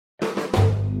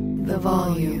the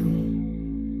volume.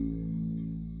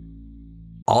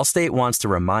 Allstate wants to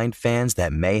remind fans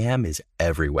that mayhem is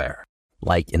everywhere.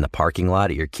 Like in the parking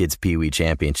lot at your kid's Pee Wee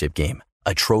championship game.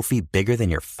 A trophy bigger than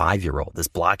your 5-year-old is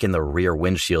blocking the rear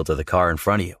windshield of the car in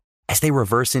front of you. As they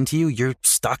reverse into you, you're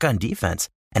stuck on defense.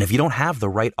 And if you don't have the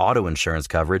right auto insurance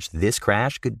coverage, this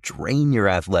crash could drain your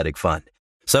athletic fund.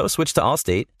 So switch to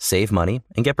Allstate, save money,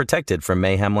 and get protected from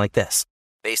mayhem like this.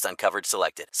 Based on coverage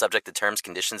selected, subject to terms,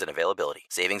 conditions, and availability.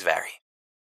 Savings vary.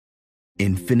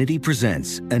 Infinity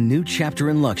presents a new chapter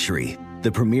in luxury,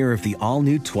 the premiere of the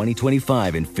all-new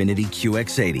 2025 Infinity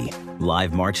QX80,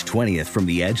 live March 20th from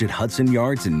the Edge at Hudson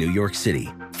Yards in New York City,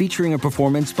 featuring a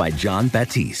performance by John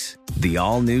Batiste. The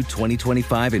all-new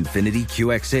 2025 Infinity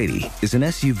QX80 is an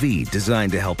SUV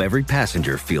designed to help every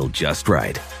passenger feel just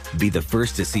right. Be the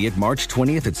first to see it March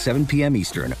 20th at 7 p.m.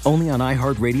 Eastern, only on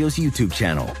iHeartRadio's YouTube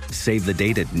channel. Save the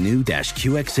date at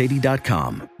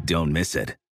new-QX80.com. Don't miss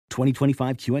it.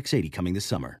 2025 QX80 coming this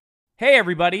summer. Hey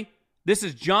everybody, this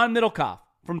is John Middlecoff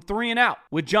from 3 and Out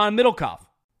with John Middlecoff.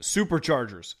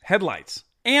 Superchargers, headlights,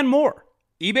 and more.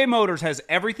 eBay Motors has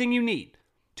everything you need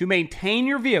to maintain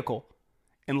your vehicle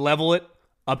and level it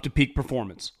up to peak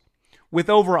performance. With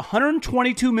over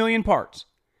 122 million parts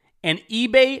and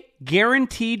eBay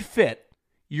Guaranteed Fit,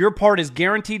 your part is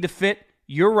guaranteed to fit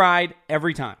your ride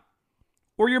every time.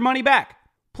 Or your money back.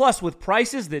 Plus, with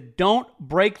prices that don't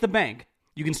break the bank,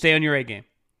 you can stay on your A game.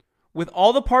 With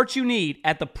all the parts you need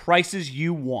at the prices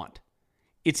you want,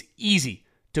 it's easy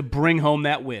to bring home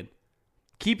that win.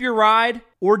 Keep your ride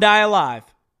or die alive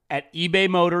at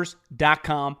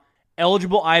ebaymotors.com.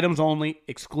 Eligible items only.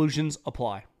 Exclusions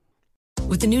apply.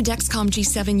 With the new Dexcom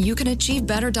G7, you can achieve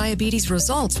better diabetes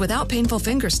results without painful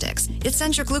finger sticks. It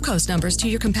sends your glucose numbers to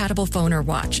your compatible phone or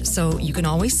watch, so you can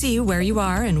always see where you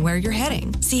are and where you're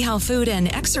heading. See how food and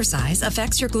exercise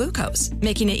affects your glucose,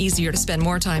 making it easier to spend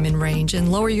more time in range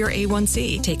and lower your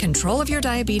A1C. Take control of your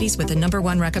diabetes with the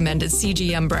 #1 recommended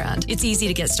CGM brand. It's easy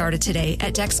to get started today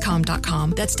at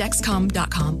Dexcom.com. That's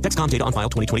Dexcom.com. Dexcom data on file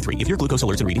 2023. If your glucose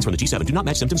alerts and readings from the G7 do not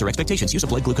match symptoms or expectations, use a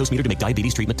blood glucose meter to make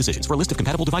diabetes treatment decisions. For a list of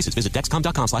compatible devices, visit Dexcom.com/compatibility.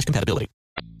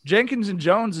 Jenkins and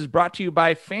Jones is brought to you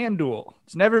by FanDuel.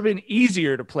 It's never been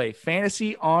easier to play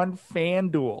fantasy on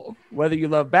FanDuel. Whether you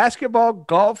love basketball,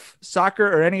 golf, soccer,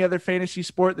 or any other fantasy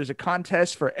sport, there's a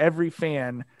contest for every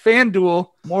fan. FanDuel,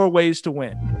 more ways to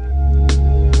win.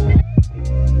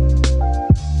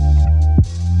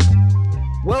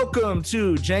 Welcome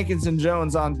to Jenkins and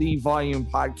Jones on the Volume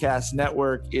Podcast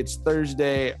Network. It's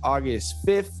Thursday, August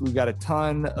 5th. We've got a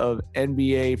ton of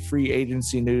NBA free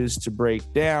agency news to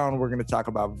break down. We're going to talk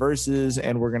about verses,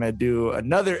 and we're going to do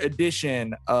another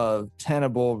edition of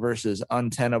Tenable versus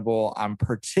Untenable. I'm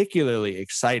particularly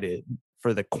excited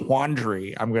for the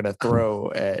quandary I'm going to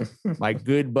throw at my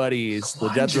good buddies,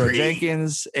 LeJethro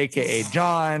Jenkins, a.k.a.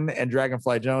 John, and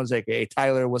Dragonfly Jones, a.k.a.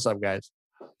 Tyler. What's up, guys?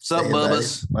 What's up,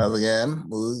 Bubbas? Well, again.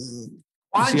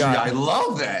 Quandary, I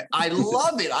love that. I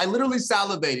love it. I literally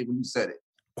salivated when you said it.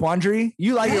 Quandary?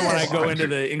 You like it when I go into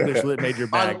the English lit major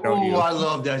bag, don't you? Oh, I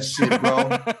love that shit,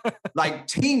 bro. Like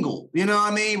tingle, you know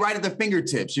what I mean? Right at the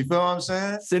fingertips. You feel what I'm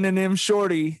saying? Synonym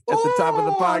shorty at the top of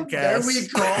the podcast. There we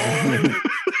go.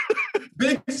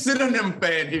 Big synonym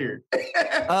fan here.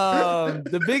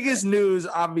 The biggest news,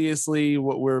 obviously,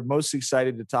 what we're most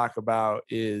excited to talk about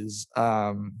is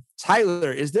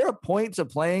Tyler, is there a point to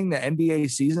playing the NBA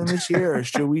season this year, or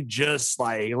should we just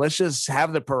let's just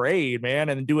have the parade, man,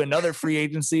 and do another free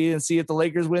agency and see if the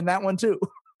Lakers win that one too?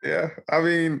 Yeah, I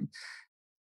mean,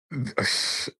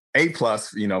 A+,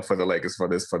 for the Lakers for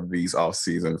these off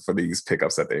season, for these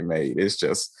pickups that they made. It's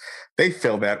just, they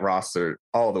fill that roster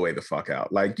all the way the fuck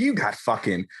out. Like you got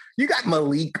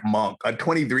Malik Monk, a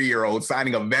 23-year-old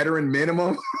signing a veteran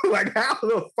minimum. Like how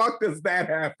the fuck does that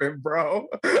happen, bro?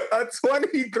 A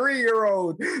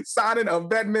 23-year-old signing a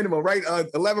vet minimum, right?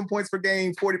 11 points per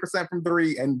game, 40% from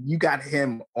three. And you got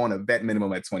him on a vet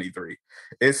minimum at 23.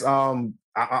 It's,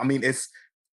 it's,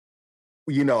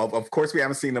 of course we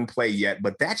haven't seen them play yet,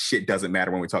 but that shit doesn't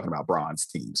matter when we're talking about Bron's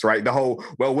teams, right? The whole,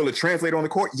 will it translate on the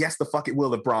court? Yes, the fuck it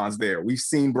will if Bron's there. We've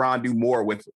seen Bron do more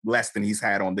with less than he's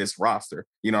had on this roster.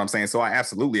 You know what I'm saying? So I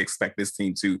absolutely expect this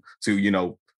team to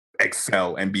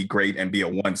excel and be great and be a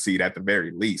 1 seed at the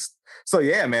very least. So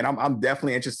yeah, man, I'm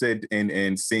definitely interested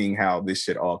in seeing how this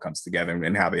shit all comes together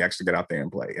and how they actually get out there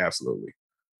and play. Absolutely.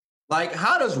 Like,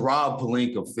 how does Rob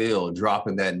Pelinka feel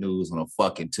dropping that news on a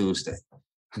fucking Tuesday?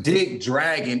 Dick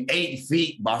dragging 8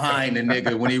 feet behind the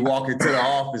nigga when he walk into the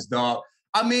office, dog.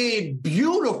 I mean,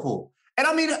 beautiful. And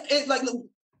I mean,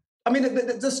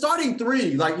 the starting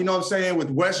three, like, you know what I'm saying, with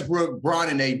Westbrook, Bron,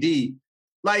 and AD,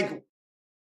 like,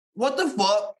 what the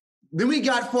fuck Then we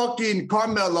got fucking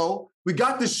Carmelo. We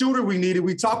got the shooter we needed.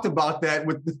 We talked about that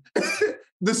with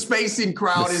the spacing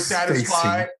crowd is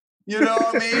satisfied. You know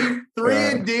what I mean? 3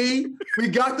 and D. We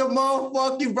got the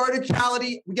motherfucking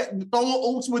verticality. We got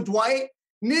throwing oops with Dwight.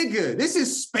 Nigga, this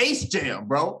is Space Jam,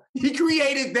 bro. He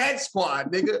created that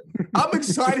squad, nigga. I'm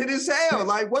excited as hell.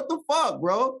 Like, what the fuck,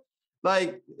 bro?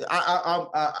 Like, bro,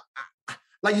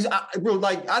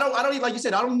 like I don't like you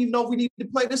said. I don't even know if we need to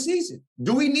play the season.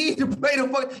 Do we need to play the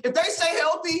fuck? If they stay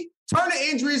healthy, turn the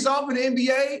injuries off in the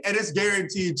NBA, and it's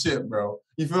guaranteed chip, bro.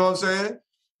 You feel what I'm saying?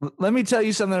 Let me tell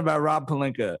you something about Rob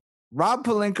Pelinka. Rob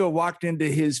Pelinka walked into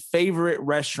his favorite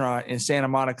restaurant in Santa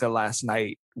Monica last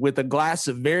night with a glass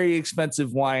of very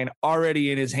expensive wine already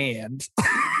in his hand.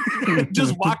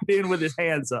 Just walked in with his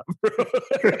hands up.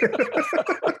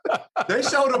 They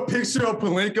showed a picture of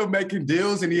Pelinka making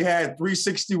deals and he had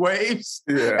 360 waves.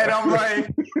 Yeah. And I'm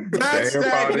like, that's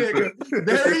that nigga.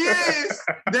 There he is.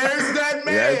 There's that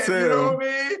man. That's him. You know what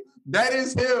I mean? That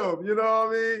is him. You know what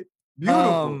I mean?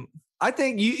 Beautiful. I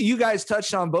think you guys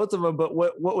touched on both of them, but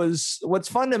what's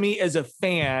fun to me as a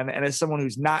fan and as someone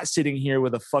who's not sitting here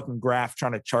with a fucking graph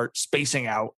trying to chart spacing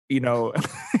out, you know,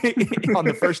 on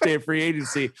the first day of free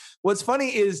agency. What's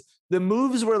funny is the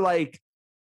moves were like,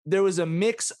 there was a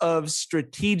mix of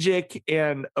strategic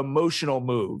and emotional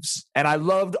moves, and I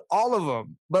loved all of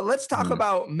them. But let's talk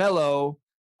about Melo.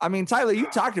 I mean, Tyler, you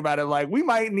talked about it. Like, we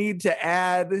might need to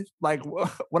add, like,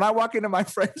 when I walk into my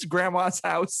friend's grandma's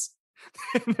house,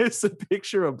 and there's a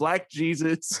picture of Black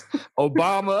Jesus,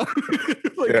 Obama.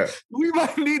 We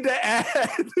might need to add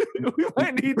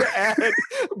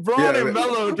Braun and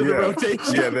Melo to the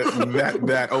rotation. Yeah,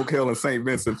 that Oak Hill and St.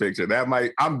 Vincent picture.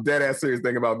 I'm dead ass serious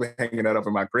thinking about hanging that up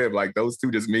in my crib. Like, those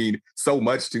two just mean so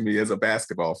much to me as a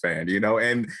basketball fan, you know,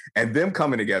 and them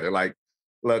coming together. Like,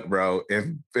 look, bro, if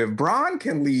Braun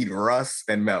can lead Russ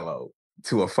and Melo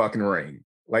to a fucking ring,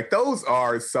 like, those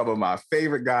are some of my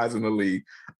favorite guys in the league.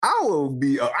 I'm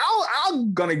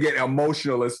gonna get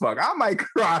emotional as fuck. I might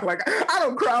cry. Like, I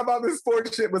don't cry about this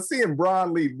sports shit, but seeing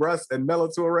Braun lead Russ and Melo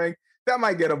to a ring, that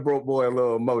might get a broke boy a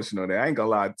little emotional there. I ain't gonna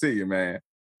lie to you, man.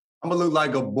 I'm gonna look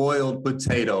like a boiled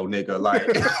potato, nigga. Like,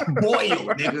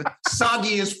 boiled, nigga.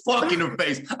 Soggy as fuck in the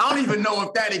face. I don't even know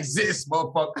if that exists,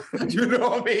 motherfucker. You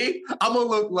know what I mean? I'm gonna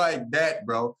look like that,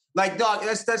 bro. Like, dog,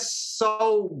 that's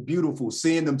so beautiful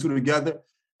seeing them two together.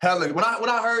 Helen, when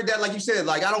I heard that, like you said,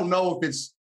 like, I don't know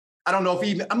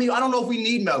if we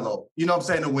need Melo, you know what I'm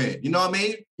saying, to win. You know what I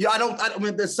mean? Yeah, I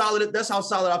mean, that's solid. That's how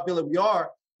solid I feel that we are.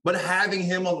 But having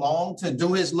him along to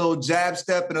do his little jab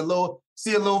step and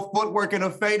see a little footwork and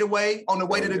a fadeaway on the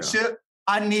way to the chip,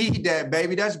 I need that,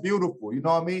 baby. That's beautiful. You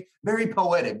know what I mean? Very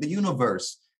poetic. The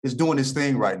universe is doing its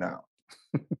thing right now.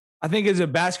 I think as a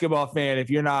basketball fan,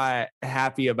 if you're not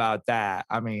happy about that,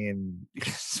 I mean,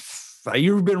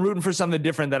 you've been rooting for something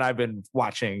different than I've been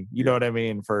watching, you know what I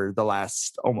mean, for the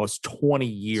last almost 20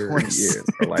 years. 20 years.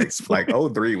 Like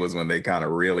 03 was when they kind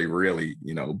of really, really,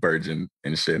 you know, burgeoned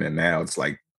and shit. And now it's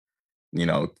like, you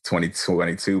know,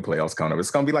 2022 playoffs coming up.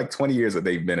 It's going to be like 20 years that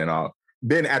they've been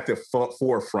at the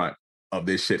forefront of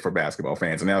this shit for basketball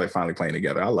fans. And now they're finally playing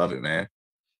together. I love it, man.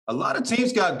 A lot of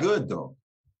teams got good, though.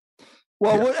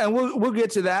 Well, we'll get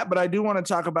to that, but I do want to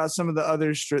talk about some of the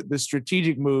other the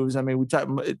strategic moves. I mean,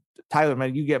 Tyler,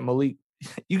 man, you get Malik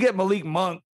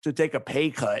Monk to take a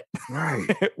pay cut, right?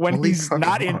 when Malik he's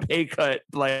not in pay cut.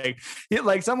 Like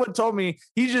someone told me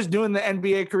he's just doing the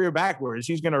NBA career backwards.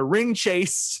 He's going to ring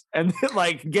chase and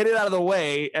like get it out of the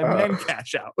way and then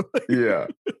cash out. Yeah.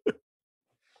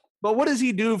 But what does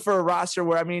he do for a roster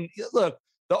where, I mean, look,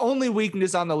 the only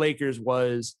weakness on the Lakers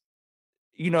was,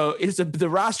 you know, the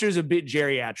roster is a bit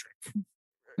geriatric.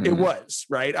 Mm-hmm. It was,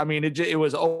 right? I mean, it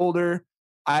was older.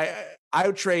 I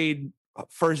would trade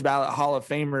first ballot Hall of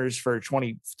Famers for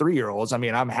 23-year-olds. I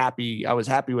mean, I was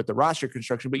happy with the roster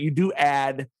construction, but you do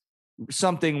add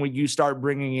something when you start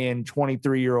bringing in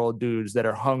 23-year-old dudes that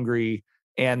are hungry,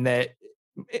 and that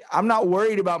I'm not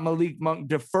worried about Malik Monk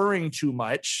deferring too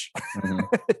much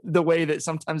the way that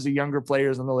sometimes the younger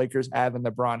players on the Lakers have in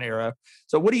the Braun era.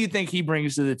 So what do you think he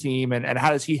brings to the team, and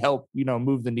how does he help, you know,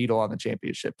 move the needle on the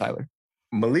championship, Tyler?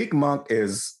 Malik Monk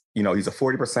is, you know, he's a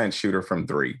 40% shooter from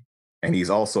three. And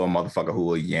he's also a motherfucker who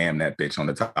will yam that bitch on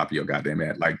the top of your goddamn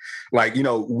head. Like, you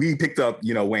know, we picked up,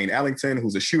 you know, Wayne Ellington,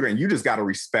 who's a shooter, and you just got to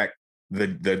respect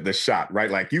the shot, right?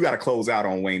 Like, you got to close out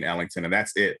on Wayne Ellington, and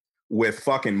that's it. With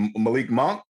fucking Malik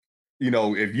Monk, you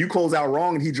know, if you close out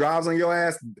wrong and he drives on your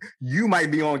ass, you might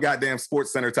be on goddamn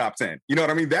Sports Center top 10. You know what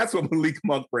I mean? That's what Malik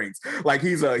Monk brings. Like,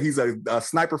 he's a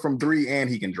sniper from three, and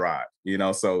he can drive, you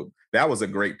know? So that was a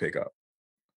great pickup.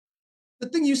 The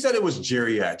thing you said, it was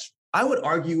geriatric. I would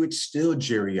argue it's still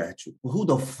geriatric. But who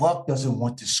the fuck doesn't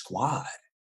want this squad?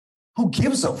 Who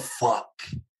gives a fuck?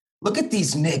 Look at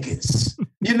these niggas.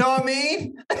 You know what I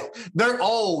mean? They're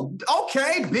old.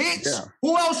 Okay, bitch. Yeah.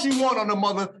 Who else you want on the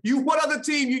mother? What other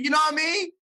team? You know what I mean?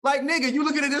 Like, nigga, you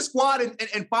looking at this squad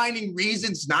and finding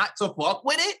reasons not to fuck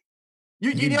with it?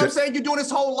 You know what I'm saying? You're doing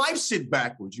this whole life shit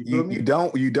backwards. You feel me? You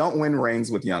don't win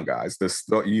rings with young guys.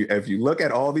 If you look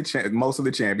at all most of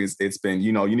the champions, it's been,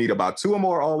 you need about 2 or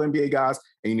more All NBA guys,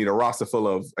 and you need a roster full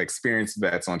of experienced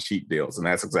vets on cheap deals, and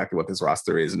that's exactly what this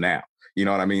roster is now. You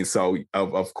know what I mean? So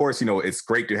of course, it's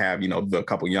great to have the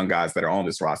couple young guys that are on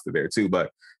this roster there too,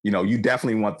 but you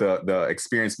definitely want the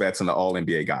experienced vets and the All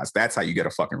NBA guys. That's how you get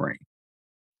a fucking ring.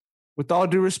 With all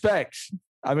due respect.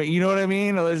 I mean, you know what I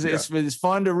mean? It's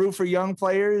fun to root for young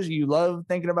players. You love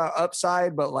thinking about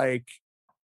upside, but like,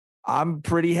 I'm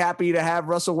pretty happy to have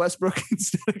Russell Westbrook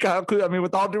instead of Kyle Kuzma. I mean,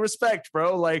 with all due respect,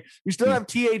 bro, like we still have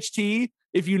THT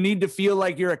if you need to feel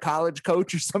like you're a college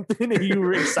coach or something and you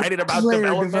were excited about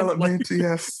development.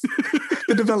 Yes.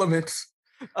 The development.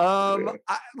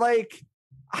 I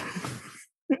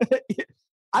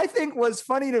think what's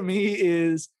funny to me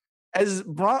is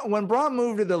when Bron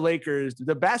moved to the Lakers,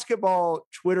 the basketball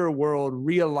Twitter world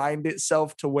realigned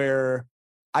itself to where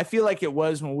I feel like it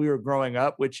was when we were growing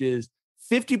up, which is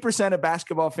 50% of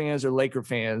basketball fans are Laker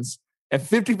fans and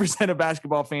 50% of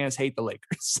basketball fans hate the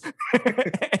Lakers.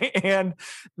 And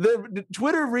the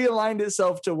Twitter realigned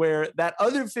itself to where that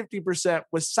other 50%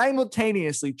 was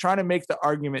simultaneously trying to make the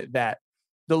argument that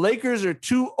the Lakers are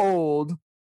too old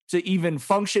to even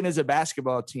function as a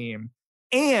basketball team,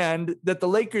 and that the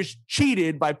Lakers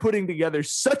cheated by putting together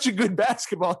such a good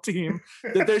basketball team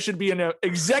that there should be an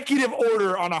executive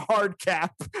order on a hard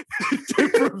cap to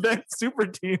prevent super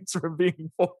teams from being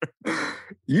formed.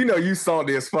 You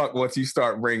salty as fuck once you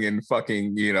start bringing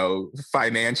fucking,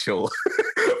 financial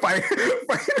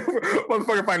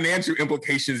motherfucking financial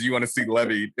implications you want to see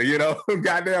levied.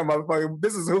 Goddamn, motherfucker,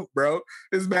 this is hoop, bro.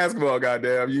 This is basketball,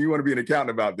 goddamn. You want to be an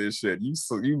accountant about this shit.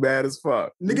 You bad as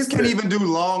fuck. Niggas can't even do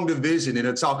long division and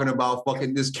they're talking about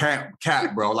fucking this cap,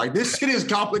 bro. Like, this shit is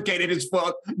complicated as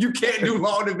fuck. You can't do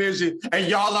long division and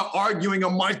y'all are arguing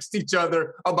amongst each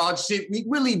other about shit we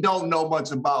really don't know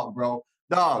much about, bro.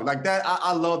 Dog, like that,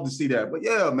 I love to see that. But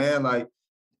yeah, man, like,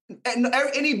 and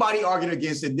anybody arguing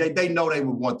against it, they know they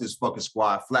would want this fucking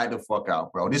squad flat the fuck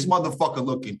out, bro. This motherfucker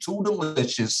looking too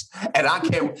delicious, and I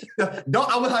can't.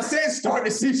 I said start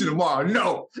the season tomorrow.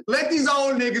 No, let these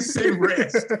old niggas sit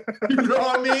rest. You know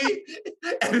what I mean?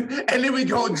 And then we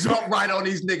gonna jump right on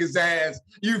these niggas' ass.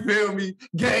 You feel me?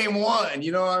 Game 1.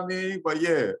 You know what I mean? But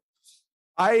yeah.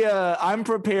 I'm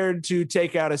prepared to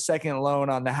take out a second loan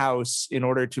on the house in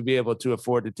order to be able to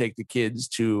afford to take the kids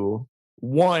to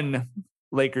one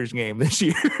Lakers game this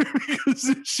year because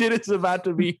this shit is about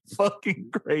to be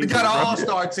fucking crazy. We got an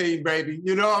all-star team, baby.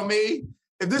 You know what I mean?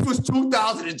 If this was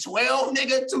 2012,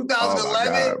 nigga, 2011. Oh my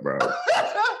God, bro.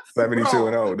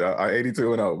 72-0, dog.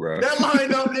 82-0, bro. That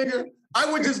lineup, nigga. I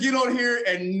would just get on here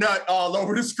and nut all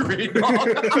over the screen, dog.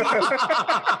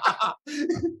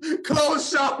 Close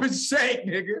shop and shake,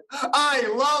 nigga. I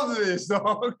love this,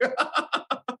 dog.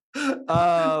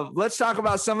 Let's talk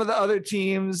about some of the other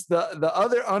teams. The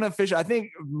other unofficial, I think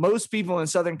most people in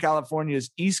Southern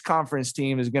California's East Conference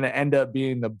team is going to end up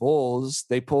being the Bulls.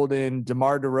 They pulled in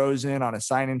DeMar DeRozan on a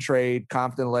sign and trade,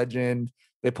 Compton legend.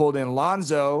 They pulled in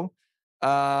Lonzo,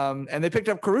 and they picked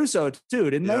up Caruso too,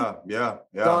 didn't they? Yeah.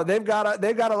 So they've got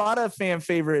a lot of fan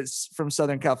favorites from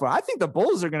Southern California. I think the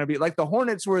Bulls are going to be like the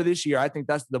Hornets were this year. I think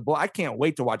that's the Bull. I can't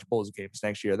wait to watch Bulls games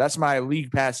next year. That's my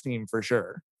league pass team for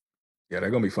sure. Yeah, they're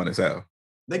gonna be fun as hell.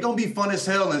 They're gonna be fun as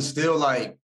hell and still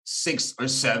like 6 or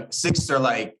 7. 6 are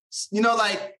like,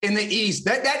 like in the East.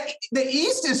 That the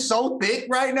East is so thick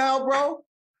right now, bro.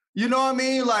 You know what I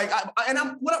mean? Like,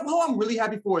 who I'm really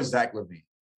happy for is Zach LaVine.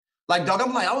 Like, dog,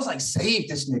 I was like, save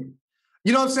this nigga.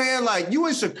 You know what I'm saying? Like, you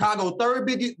in Chicago, third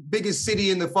biggest city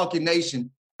in the fucking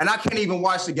nation, and I can't even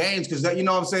watch the games because, you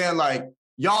know what I'm saying? Like,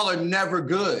 y'all are never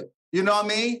good. You know what I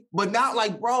mean? But not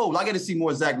like, bro, I got to see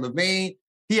more Zach LaVine.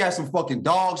 He has some fucking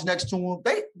dogs next to him.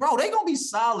 They gonna be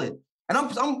solid. And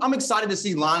I'm excited to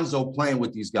see Lonzo playing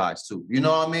with these guys too. You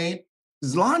know what I mean?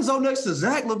 Is Lonzo next to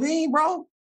Zach LaVine, bro?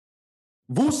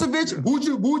 Vucevic,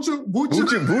 Vuce.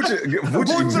 You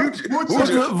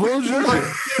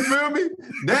feel me?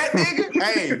 That nigga,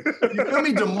 hey, you feel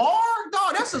me? DeMar,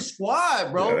 dog, that's a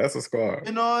squad, bro. Yeah, that's a squad.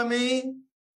 You know what I mean?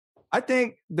 I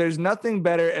think there's nothing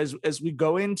better as we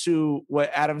go into what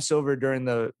Adam Silver during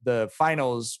the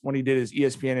finals when he did his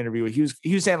ESPN interview.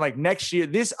 He was saying like next year,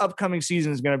 this upcoming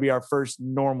season is going to be our first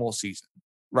normal season,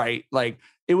 right? Like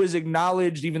it was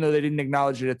acknowledged, even though they didn't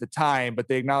acknowledge it at the time, but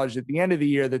they acknowledged at the end of the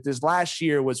year that this last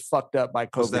year was fucked up by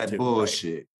COVID. What's that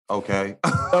bullshit? Right? Okay.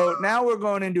 So now we're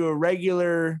going into a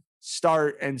regular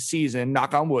start and season,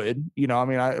 knock on wood. You know, I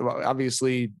mean,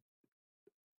 obviously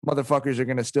motherfuckers are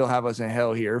going to still have us in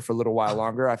hell here for a little while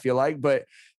longer, I feel like, but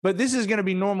this is going to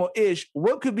be normal-ish.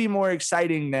 What could be more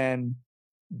exciting than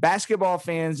basketball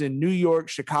fans in New York,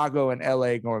 Chicago, and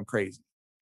LA going crazy?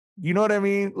 You know what I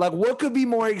mean? Like, what could be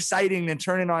more exciting than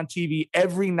turning on TV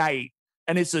every night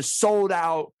and it's a sold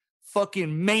out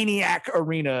fucking maniac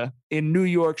arena in New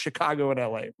York, Chicago, and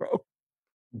LA, bro?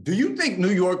 Do you think New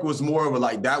York was more of a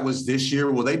like that was this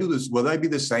year? Will they do this? Will they be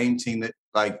the same team that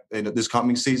like in this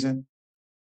coming season?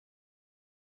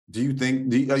 Do you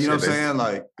think? You know what I'm saying?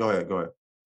 Like, go ahead.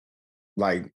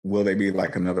 Like, will they be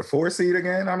like another 4 seed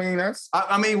again? I mean, that's.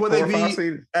 I mean, will they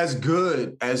be as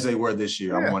good as they were this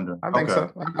year? Yeah, I'm wondering. I think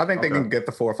so. I think they can get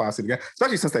the 4 or 5 seed again,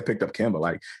 especially since they picked up Kemba.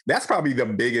 Like, that's probably the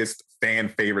biggest fan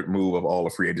favorite move of all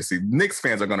of free agency. Knicks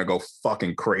fans are gonna go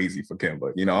fucking crazy for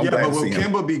Kemba. You know, but will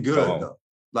Kemba be good though?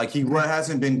 Like he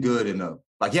hasn't been good enough.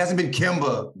 Like he hasn't been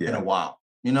Kemba in a while.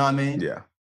 You know what I mean? Yeah.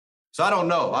 So I don't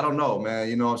know, man.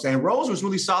 You know what I'm saying? Rose was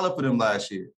really solid for them last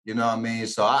year. You know what I mean?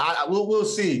 So we'll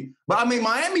see. But I mean,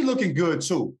 Miami looking good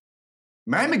too.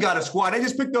 Miami got a squad. They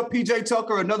just picked up PJ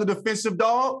Tucker, another defensive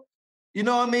dog. You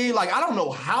know what I mean? Like I don't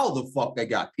know how the fuck they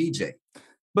got PJ.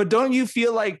 But don't you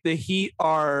feel like the Heat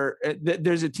are?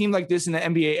 There's a team like this in the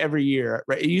NBA every year,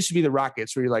 right? It used to be the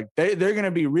Rockets, where you're like they're going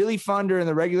to be really fun during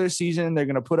the regular season. They're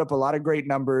going to put up a lot of great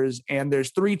numbers, and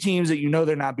there's 3 teams that you know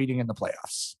they're not beating in the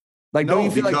playoffs. Like, don't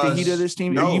you feel like the Heat of this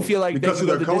team? No, you feel like because of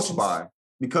their coach by.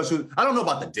 Because I don't know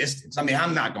about the distance. I mean,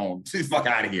 I'm not going to fuck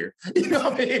out of here. You know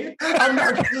what I mean? I'm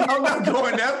not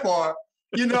going that far.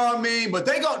 You know what I mean? But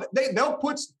they'll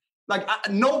put like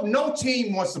no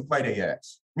team wants to play their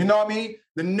ass. You know what I mean?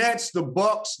 The Nets, the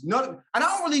Bucks, none. And I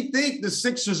don't really think the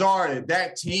Sixers are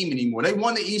that team anymore. They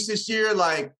won the East this year.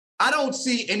 Like, I don't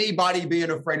see anybody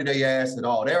being afraid of their ass at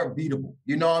all. They're beatable.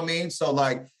 You know what I mean? So,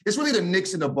 like, it's really the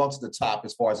Knicks and the Bucks at the top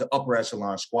as far as the upper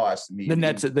echelon squads to me. The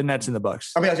Nets and the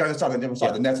Bucks. I mean, I'm sorry,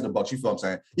 the Nets and the Bucks. You feel what I'm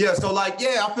saying? Yeah. So, like,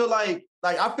 yeah, I feel like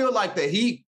the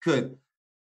Heat could.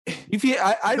 You feel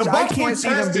I can't see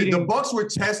them beating. The Bucks were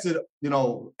tested, you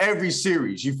know, every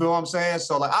series. You feel what I'm saying?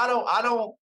 So, like, I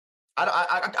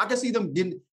can see them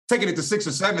taking it to 6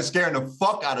 or 7, scaring the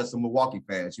fuck out of some Milwaukee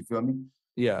fans. You feel me?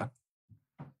 Yeah.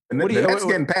 And the Nets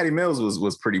getting Patty Mills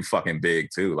was pretty fucking big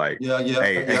too. Like,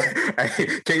 hey,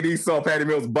 KD saw Patty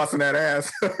Mills busting that ass,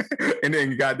 and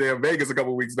then got there Vegas a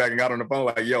couple weeks back and got on the phone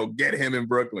like, "Yo, get him in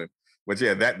Brooklyn." But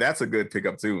yeah, that's a good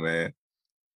pickup too, man.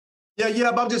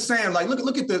 Yeah. But I'm just saying, like,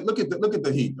 look at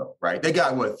the Heat though, right? They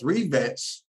got 3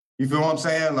 vets. You feel what I'm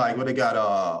saying? Like, they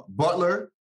got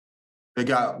Butler, they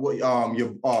got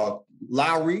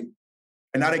Lowry,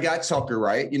 and now they got Tucker,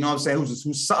 right? You know what I'm saying? Who's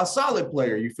a solid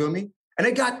player? You feel me? And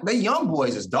they young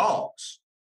boys as dogs.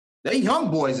 You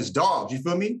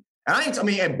feel me?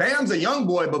 And Bam's a young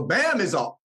boy, but Bam is a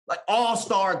like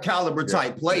all-star caliber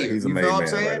type player. He's you a know what I'm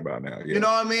saying? saying? Right about now, yeah. You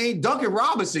know what I mean? Duncan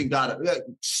Robinson got it.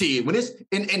 Shit, when it's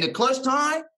in the clutch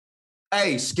time,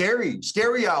 hey, scary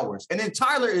hours. And then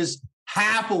Tyler is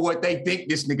half of what they think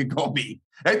this nigga gonna be.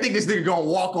 They think this nigga gonna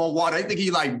walk on water. They think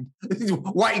he like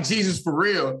white Jesus for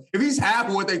real. If he's half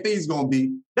of what they think he's gonna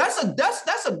be, that's a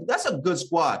good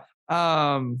squad.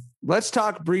 Let's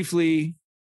talk briefly,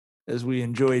 as we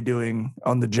enjoy doing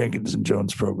on the Jenkins and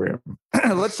Jones program.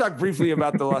 Let's talk briefly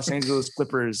about the Los Angeles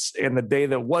Clippers and the day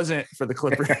that wasn't for the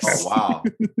Clippers. Oh, wow.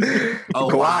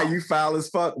 Kawhi, you foul as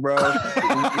fuck, bro.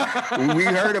 we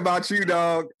heard about you,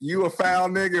 dog. You a foul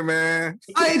nigga, man.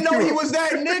 I didn't know he was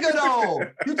that nigga, though.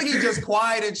 You think he just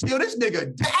quiet and chill? This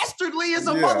nigga dastardly as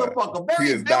a motherfucker.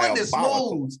 Very villainous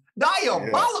moves.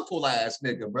 Diabolical ass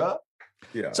nigga, bro.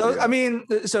 Yeah. So, I mean,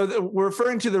 we're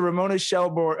referring to the Ramona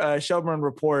Shelburne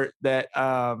report that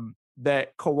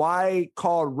that Kawhi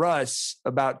called Russ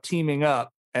about teaming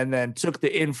up and then took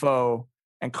the info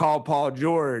and called Paul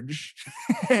George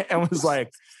and was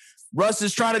like, Russ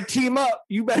is trying to team up.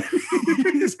 You better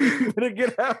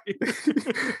get out here.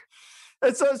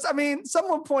 And so, I mean,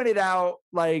 someone pointed out,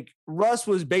 like, Russ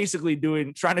was basically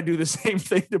trying to do the same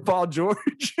thing to Paul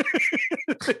George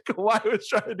that Kawhi was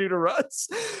trying to do to Russ.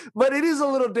 But it is a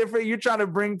little different. You're trying to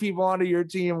bring people onto your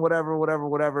team,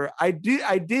 whatever. I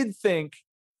did think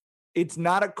it's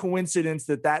not a coincidence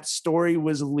that story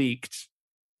was leaked,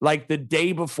 like, the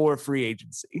day before free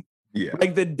agency. Yeah.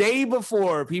 Like the day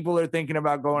before people are thinking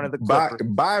about going to the Clippers.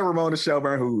 By Ramona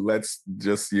Shelburne, who, let's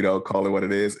just, call it what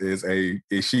it is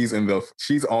she's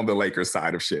on the Lakers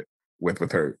side of shit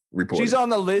with her report. She's on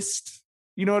the list.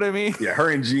 You know what I mean? Yeah, her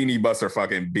and Jeannie Buss are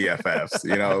fucking BFFs,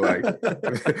 you know, like,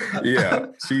 yeah,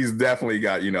 she's definitely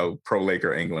got, you know, pro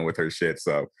Laker England with her shit.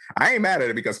 So I ain't mad at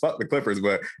it because fuck the Clippers,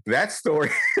 but that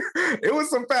story, it was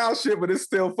some foul shit, but it's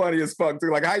still funny as fuck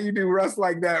too. Like, how you do Russ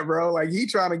like that, bro? Like, he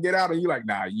trying to get out and you like,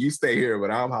 nah, you stay here,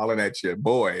 but I'm hollering at your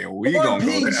boy and we gonna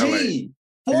go to LA.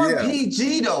 For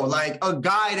PG though, like a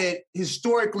guy that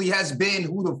historically has been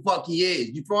who the fuck he is.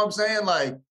 You feel what I'm saying?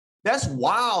 Like, that's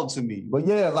wild to me. But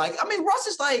yeah, like, I mean, Russ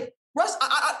is like, Russ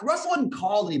wouldn't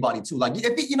call anybody too. Like,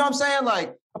 if he, you know what I'm saying?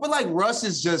 Like, I feel like Russ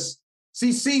is just,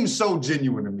 he seems so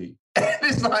genuine to me.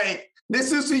 It's like,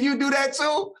 this is who you do that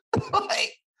to?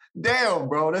 Like, damn,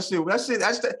 bro, I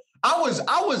was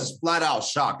flat out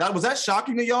shocked. Was that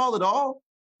shocking to y'all at all?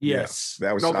 Yes. Yeah,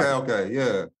 that was okay,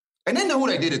 yeah. And then who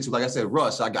they did it to, like I said,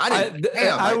 Russ.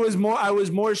 I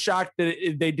was more shocked that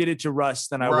they did it to Russ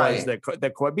than I was that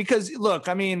because look,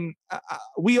 I mean,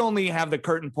 we only have the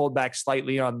curtain pulled back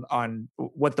slightly on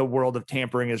what the world of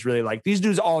tampering is really like. These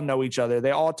dudes all know each other. They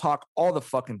all talk all the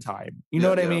fucking time. You know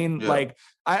what I mean? Yeah. Like,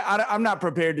 I'm not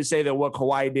prepared to say that what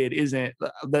Kawhi did isn't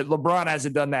that LeBron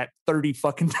hasn't done that 30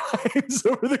 fucking times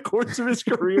over the course of his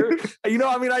career. You know,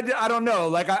 I mean, I don't know.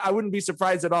 Like, I wouldn't be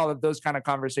surprised at all if those kind of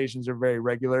conversations are very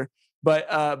regular.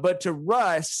 But to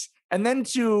Russ, and then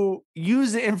to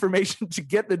use the information to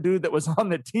get the dude that was on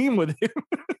the team with him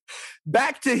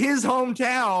back to his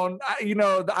hometown,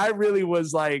 I really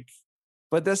was like,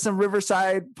 but that's some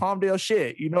Riverside, Palmdale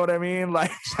shit. You know what I mean?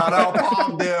 Like, shout out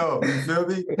Palmdale. You feel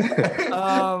me?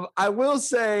 I will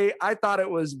say, I thought it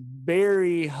was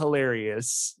very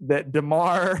hilarious that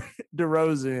DeMar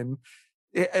DeRozan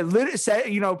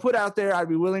said, put out there, I'd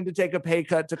be willing to take a pay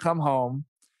cut to come home.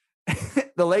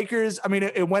 The Lakers, I mean,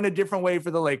 it went a different way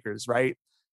for the Lakers, right?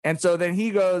 And so then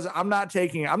he goes, I'm not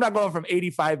going from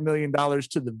 $85 million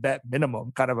to the vet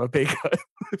minimum kind of a pay cut.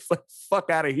 It's like,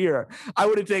 fuck out of here. I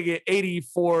would have taken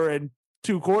 84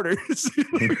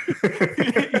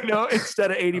 2/4,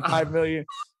 instead of 85 million.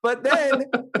 But then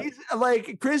he's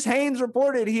like, Chris Haynes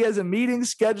reported he has a meeting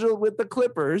scheduled with the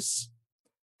Clippers.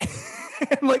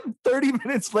 And like 30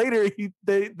 minutes later,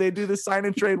 they do the sign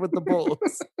and trade with the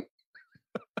Bulls.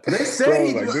 They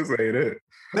say this ain't it.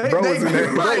 Bro was in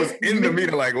there. Bro was in the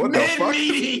meeting like, what the fuck? Get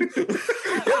me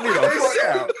the fuck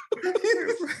out.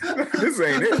 This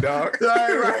ain't it, dog.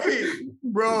 Right.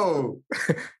 Bro.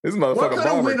 This motherfucker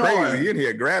Ball went crazy. He in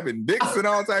here grabbing dicks and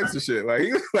all types of shit. Like,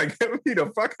 he was like, get me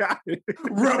the fuck out of here.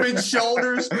 Rubbing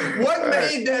shoulders. What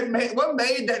made that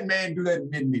man do that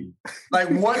mid-meeting? Like,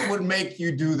 what would make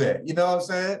you do that? You know what I'm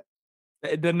saying?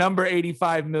 The number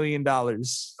 $85 million.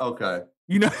 Okay.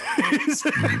 You know,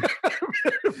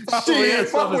 shit,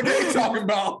 fuck what they talking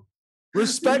about.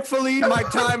 Respectfully, my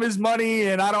time is money,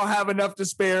 and I don't have enough to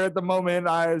spare at the moment.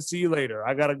 I see you later.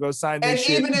 I gotta go sign this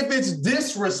shit. And even if it's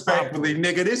disrespectfully,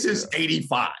 nigga, this is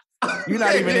 85. You're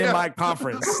not even in my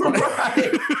conference.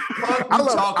 Right.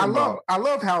 I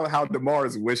love how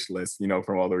DeMar's wish list,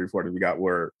 from all the reporting we got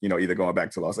were, either going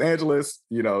back to Los Angeles,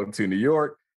 to New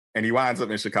York. And he winds up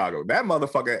in Chicago. That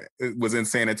motherfucker was in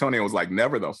San Antonio. Was like,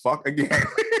 never the fuck again.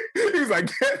 He was like,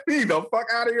 get me the fuck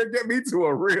out of here. Get me to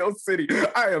a real city.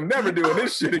 I am never doing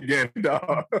this shit again,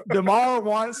 dog. DeMar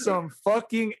wants some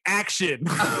fucking action.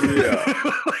 Yeah.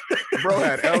 Bro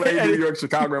had LA, New York,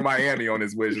 Chicago, and Miami on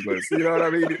his wish list. You know what I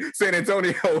mean? San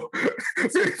Antonio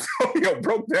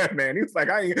broke that man. He was like,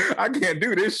 I can't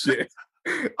do this shit.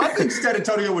 I think San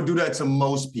Antonio would do that to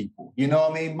most people. You know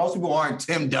what I mean? Most people aren't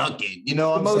Tim Duncan. You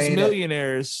know what I'm saying? Most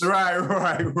millionaires.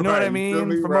 Right. You know what I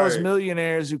mean? For most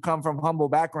millionaires who come from humble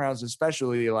backgrounds,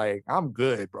 especially, like, I'm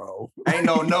good, bro. Ain't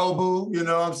no Nobu. You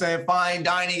know what I'm saying? Fine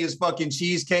dining is fucking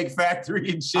Cheesecake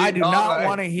Factory and shit. I do not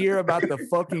want to hear about the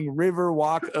fucking river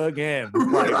walk again.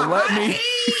 Like,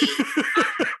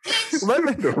 let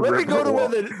me go to where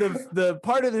the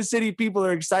part of the city people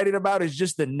are excited about is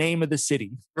just the name of the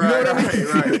city. You know what I mean?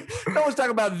 Right. No one's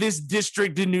talking about this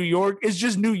district in New York. It's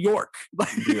just New York.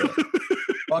 Yeah.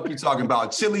 Fuck you talking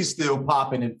about? Chili's still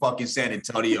popping in fucking San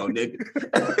Antonio, nigga.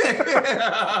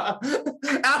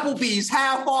 Applebee's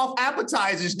half off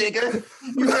appetizers, nigga.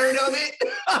 You heard of it?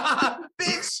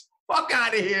 Bitch, fuck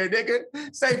out of here, nigga.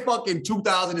 Say fucking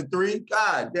 2003.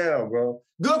 God damn, bro.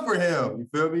 Good for him. You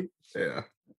feel me? Yeah.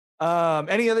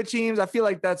 Any other teams? I feel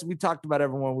like we talked about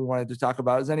everyone we wanted to talk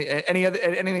about. Is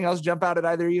anything else jump out at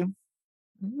either of you?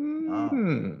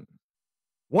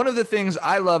 One of the things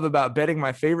I love about betting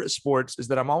my favorite sports is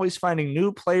that I'm always finding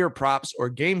new player props or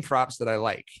game props that I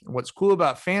like. And what's cool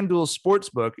about FanDuel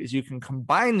Sportsbook is you can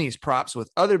combine these props with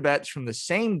other bets from the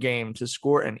same game to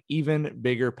score an even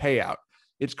bigger payout.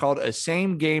 It's called a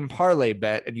same game parlay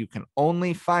bet, and you can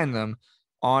only find them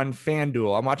on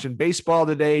FanDuel. I'm watching baseball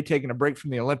today, taking a break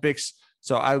from the Olympics.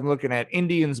 So I'm looking at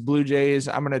Indians, Blue Jays.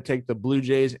 I'm going to take the Blue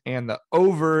Jays and the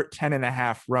over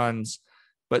 10.5 runs.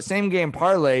 But same game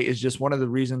parlay is just one of the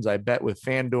reasons I bet with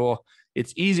FanDuel.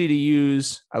 It's easy to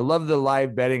use. I love the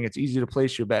live betting. It's easy to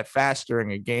place your bet fast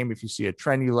during a game if you see a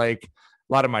trend you like.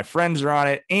 A lot of my friends are on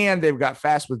it, and they've got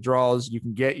fast withdrawals. You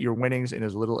can get your winnings in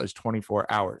as little as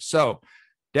 24 hours. So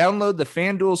download the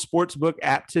FanDuel Sportsbook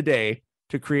app today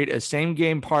to create a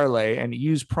same-game parlay and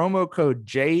use promo code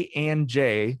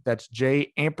J&J, that's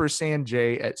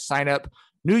J&J at sign-up.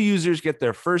 New users get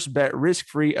their first bet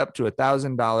risk-free up to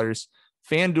 $1,000.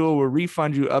 FanDuel will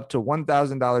refund you up to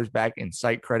 $1,000 back in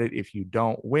site credit if you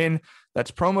don't win.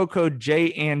 That's promo code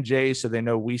J&J so they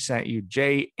know we sent you,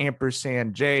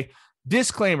 J&J.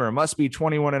 Disclaimer, must be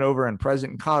 21 and over and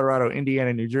present in Colorado,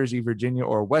 Indiana, New Jersey, Virginia,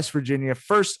 or West Virginia.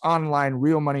 First online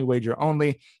real money wager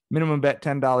only. Minimum bet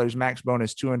 $10, max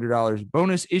bonus $200.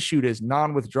 Bonus issued as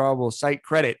non-withdrawable site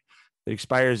credit that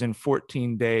expires in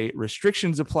 14-day.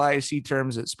 Restrictions apply. See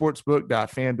terms at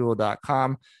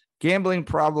sportsbook.fanduel.com. Gambling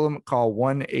problem? Call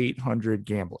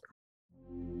 1-800-GAMBLER.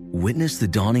 Witness the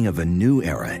dawning of a new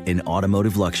era in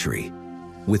automotive luxury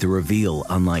with a reveal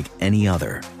unlike any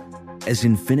other as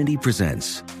Infiniti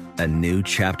presents a new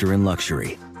chapter in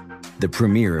luxury, the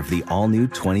premiere of the all-new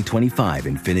 2025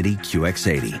 Infiniti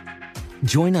QX80.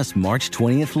 Join us March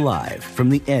 20th live from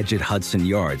the Edge at Hudson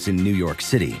Yards in New York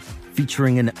City,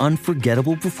 featuring an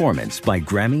unforgettable performance by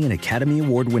Grammy and Academy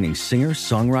Award-winning singer,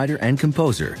 songwriter, and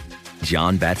composer,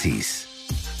 Jon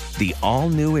Batiste. The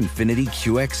all-new Infiniti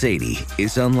QX80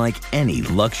 is unlike any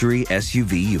luxury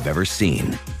SUV you've ever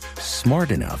seen. Smart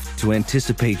enough to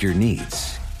anticipate your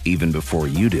needs, even before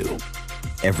you do.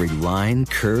 Every line,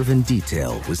 curve, and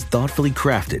detail was thoughtfully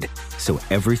crafted, so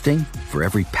everything for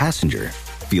every passenger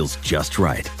feels just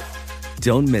right.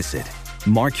 Don't miss it.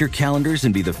 Mark your calendars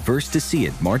and be the first to see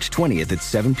it March 20th at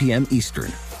 7 p.m.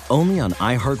 Eastern, only on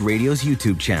iHeartRadio's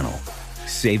YouTube channel.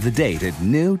 Save the date at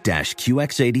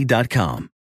new-QX80.com.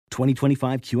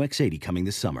 2025 QX80 coming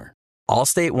this summer.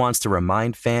 Allstate wants to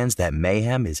remind fans that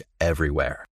mayhem is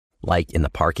everywhere. Like in the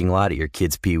parking lot at your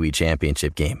kid's Pee Wee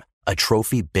Championship game. A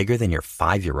trophy bigger than your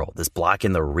 5-year-old is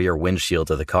blocking the rear windshield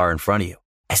of the car in front of you.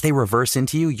 As they reverse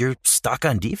into you, you're stuck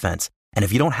on defense. And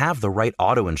if you don't have the right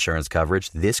auto insurance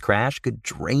coverage, this crash could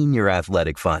drain your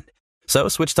athletic fund. So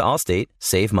switch to Allstate,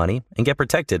 save money, and get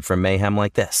protected from mayhem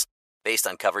like this. Based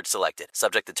on coverage selected,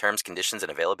 subject to terms, conditions,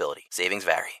 and availability. Savings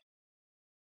vary.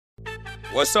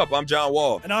 What's up? I'm John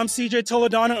Wall. And I'm CJ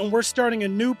Toledano, and we're starting a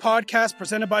new podcast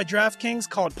presented by DraftKings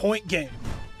called Point Game.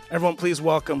 Everyone, please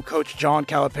welcome Coach John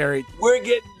Calipari. We're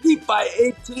getting beat by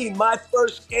 18. My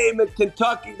first game in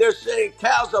Kentucky, they're saying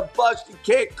Cal's a bust. He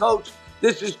can't coach.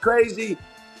 This is crazy.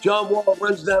 John Wall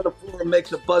runs down the floor and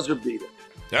makes a buzzer beater.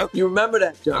 Yep. You remember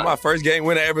that, John? That's my first game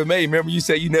winner I ever made. Remember you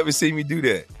said you never see me do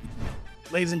that.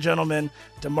 Ladies and gentlemen,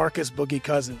 DeMarcus Boogie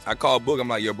Cousins. I called Boog. I'm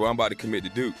like, yo, bro, I'm about to commit to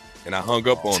Duke. And I hung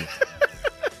up on him.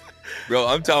 Bro,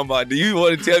 I'm talking about, do you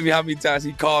want to tell me how many times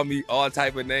he called me all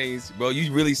type of names? Bro,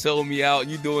 you really sold me out.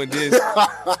 You doing this.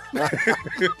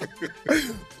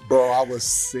 Bro, I was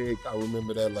sick. I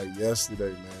remember that like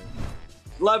yesterday, man.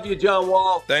 Love you, John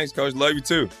Wall. Thanks, Coach. Love you,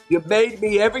 too. You made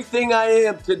me everything I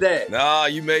am today. Nah,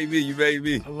 you made me. You made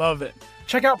me. I love it.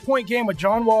 Check out Point Game with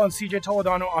John Wall and CJ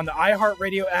Toledano on the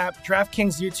iHeartRadio app,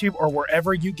 DraftKings YouTube, or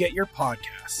wherever you get your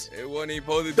podcasts. It wasn't even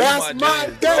supposed to be That's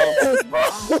my game, bro.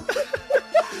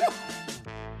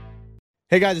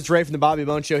 Hey guys, it's Ray from the Bobby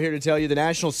Bone Show here to tell you the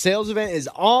national sales event is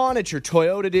on at your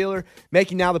Toyota dealer,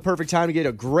 making now the perfect time to get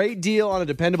a great deal on a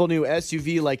dependable new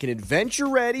SUV like an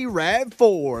adventure-ready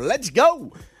RAV4. Let's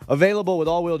go! Available with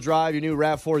all-wheel drive, your new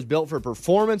RAV4 is built for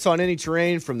performance on any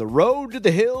terrain, from the road to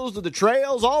the hills to the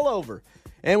trails, all over.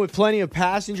 And with plenty of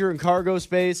passenger and cargo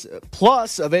space,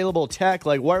 plus available tech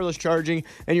like wireless charging,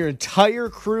 and your entire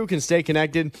crew can stay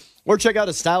connected. Or check out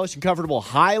a stylish and comfortable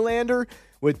Highlander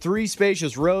with 3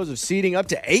 spacious rows of seating, up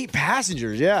to 8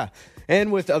 passengers, yeah.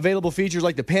 And with available features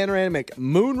like the panoramic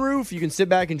moonroof, you can sit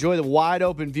back and enjoy the wide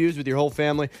open views with your whole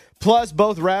family. Plus,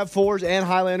 both RAV4s and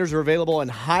Highlanders are available in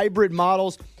hybrid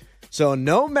models. So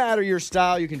no matter your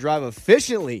style, you can drive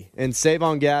efficiently and save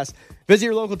on gas. Visit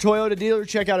your local Toyota dealer.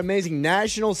 Check out amazing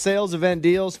national sales event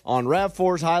deals on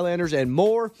RAV4s, Highlanders, and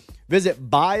more. Visit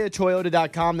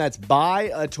buyatoyota.com. That's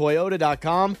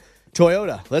buyatoyota.com.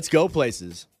 Toyota, let's go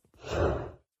places.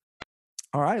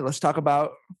 All right, let's talk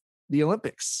about the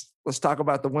Olympics. Let's talk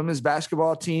about the women's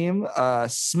basketball team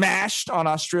smashed on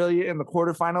Australia in the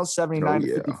quarterfinals,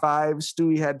 79-55.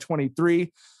 Stewie had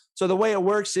 23. So the way it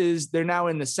works is they're now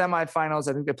in the semifinals.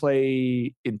 I think they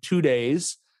play in 2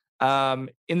 days.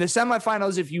 In the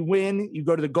semifinals, if you win, you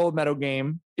go to the gold medal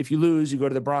game. If you lose, you go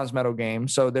to the bronze medal game.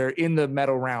 So they're in the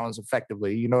medal rounds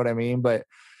effectively. You know what I mean? But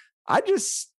I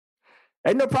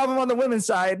had no problem on the women's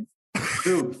side.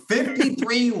 Dude,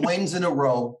 53 wins in a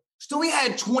row. Still, we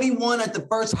had 21 at the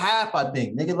first half, I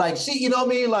think. Nigga, like, she, you know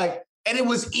what I mean? Like, and it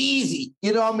was easy.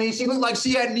 You know what I mean? She looked like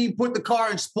she hadn't even put the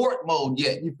car in sport mode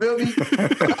yet. You feel me?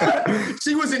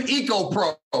 She was an eco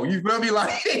pro. You feel me?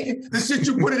 Like, the shit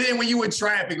you put it in when you in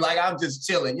traffic. Like, I'm just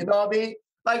chilling. You know what I mean?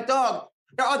 Like, dog,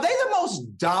 are they the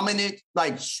most dominant,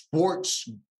 like, sports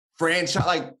franchise,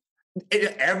 like,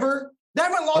 ever? They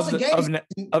haven't lost a game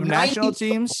of national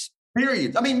teams?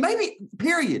 Period. I mean, maybe,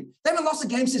 period. They haven't lost a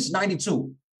game since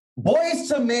 92.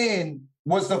 Boys II Men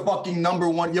was the fucking number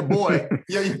one. Your boy.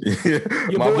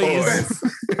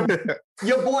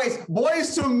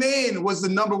 Boys II Men was the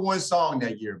number one song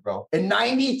that year, bro. In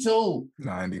 92.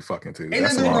 90 fucking two.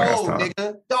 That's in the road,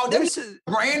 nigga. Dog, they're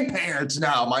grandparents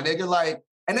now, my nigga. Like,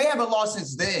 and they haven't lost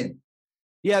since then.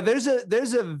 Yeah, there's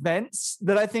events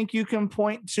that I think you can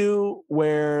point to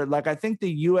where, like, I think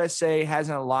the USA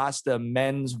hasn't lost a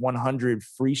men's 100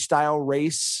 freestyle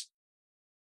race,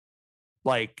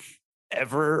 like,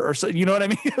 ever, or so, you know what I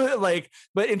mean? Like,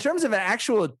 but in terms of an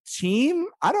actual team,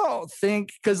 I don't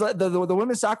think, because the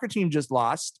women's soccer team just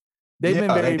lost. They've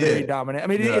been very, very dominant. I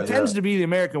mean, it tends to be the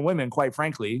American women, quite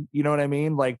frankly. You know what I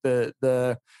mean? Like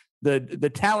the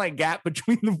talent gap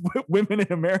between the women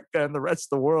in America and the rest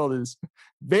of the world is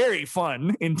very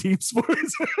fun in team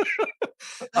sports.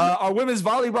 Our women's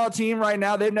volleyball team right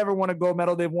now, they've never won a gold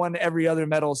medal. They've won every other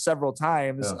medal several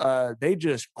times. Yeah. They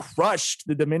just crushed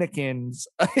the Dominicans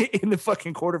in the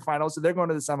fucking quarterfinals. So they're going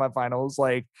to the semifinals.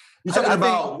 Like, you talking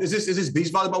about, is this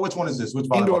beach volleyball? Which one is this? Which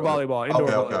volleyball? Indoor volleyball. Indoor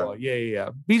volleyball. Okay. Yeah.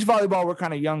 Beach volleyball, we're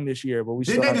kind of young this year, but we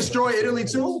didn't they destroy Italy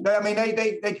too? I mean,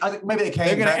 they maybe they came.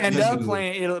 They're going to end up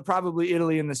playing Italy, probably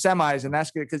Italy in the semis, and that's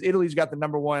good because Italy's got the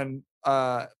number one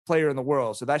player in the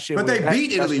world. So that shit. But they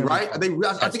beat Italy, right? I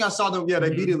think I saw them. Yeah, they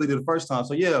beat Italy the first time.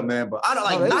 So yeah, man. But I don't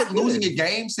like not losing a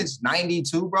game since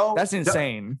 '92, bro. That's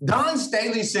insane. Don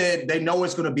Staley said they know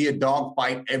it's going to be a dog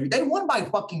fight they won by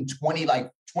fucking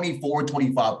 24,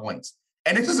 25 points.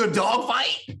 And this is a dog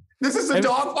fight? This is a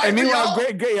dog fight? And meanwhile,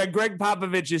 Greg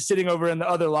Popovich is sitting over in the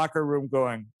other locker room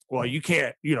going, well, you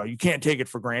can't take it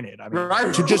for granted. I mean,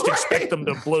 to just expect them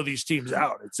to blow these teams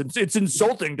out. It's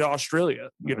insulting to Australia,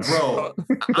 you know. Bro,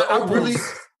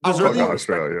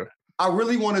 I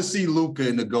really want to see Luka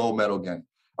in the gold medal game.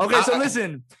 Okay, so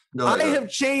listen, I have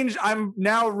changed. I'm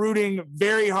now rooting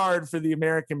very hard for the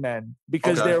American men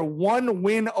because they're one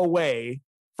win away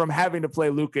from having to play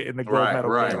Luka in the gold medal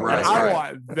game. I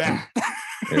want that.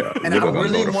 Yeah, and I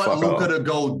really want Luka to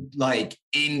go like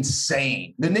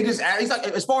insane. The nigga's he's like,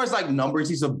 as far as like numbers,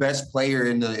 he's the best player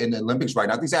in the Olympics right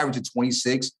now. I think he's averaging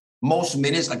 26 most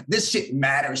minutes. Like, this shit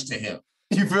matters to him.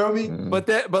 You feel me? But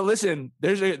listen,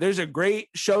 there's a great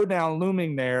showdown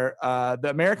looming there. The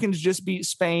Americans just beat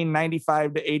Spain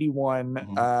 95-81.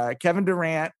 Mm-hmm. Kevin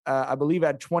Durant, I believe,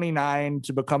 had 29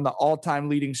 to become the all-time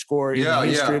leading scorer in the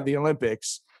history of the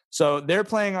Olympics. So they're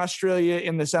playing Australia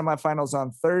in the semifinals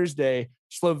on Thursday.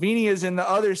 Slovenia is in the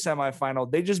other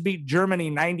semifinal. They just beat Germany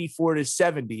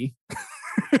 94-70.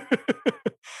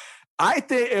 I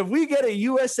think if we get a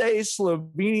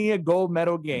USA-Slovenia gold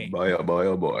medal game, boy,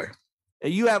 oh boy.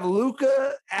 You have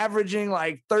Luka averaging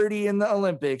like 30 in the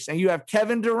Olympics, and you have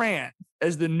Kevin Durant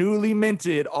as the newly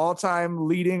minted all-time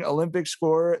leading Olympic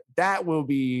scorer. That will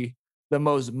be the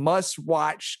most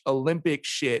must-watch Olympic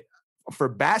shit for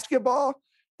basketball.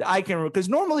 I can, because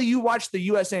normally you watch the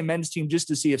USA men's team just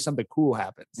to see if something cool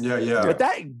happens. Yeah. But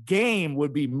that game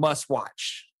would be must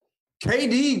watch.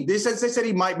 KD, they said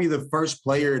he might be the first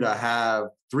player to have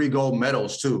 3 gold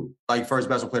medals too. Like, first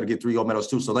basketball player to get 3 gold medals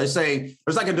too. So they say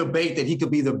there's like a debate that he could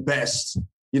be the best,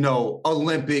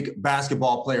 Olympic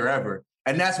basketball player ever.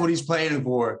 And that's what he's playing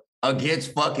for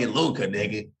against fucking Luka,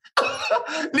 nigga.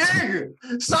 Nigga,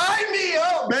 sign me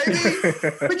up, baby.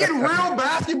 We get real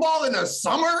basketball in the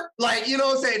summer. Like, you know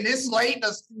what I'm saying? This late,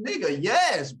 nigga,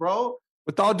 yes, bro.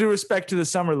 With all due respect to the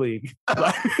summer league. Hey,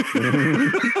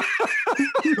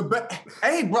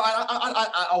 bro,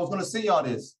 I was gonna say y'all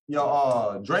this.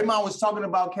 Draymond was talking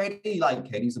about KD. Like,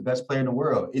 KD's the best player in the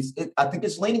world. I think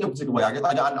it's leaning a particular way.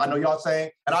 I know y'all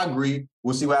saying, and I agree.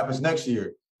 We'll see what happens next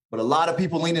year. But a lot of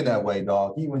people leaning that way,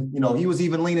 dog. He was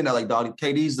even leaning that, like, dog,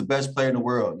 KD's the best player in the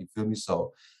world. You feel me?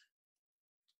 So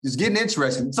it's getting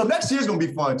interesting. So next year's gonna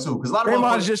be fun too, because a lot of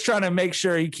Draymond's just trying to make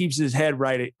sure he keeps his head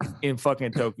right in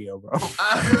fucking Tokyo, bro.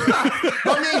 I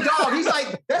mean, dog, he's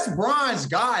like, that's Bron's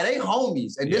guy. They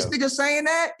homies, and this nigga saying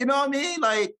that, you know what I mean?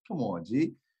 Like, come on,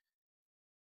 G.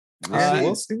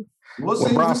 We'll see.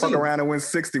 LeBron fuck around and win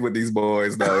 60 with these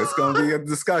boys, though. It's gonna be a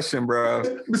discussion, bro.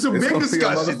 Some big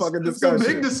discussions. Some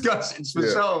big discussions for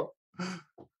sure.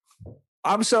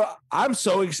 I'm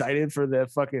so excited for the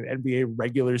fucking NBA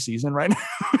regular season right now.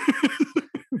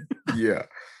 Yeah.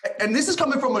 And this is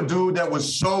coming from a dude that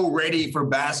was so ready for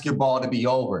basketball to be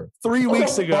over 3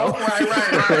 weeks ago.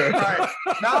 Right.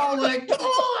 Now I'm like, come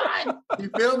on. You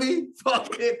feel me?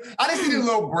 Fuck it. I just needed a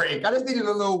little break. I just needed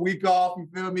a little week off. You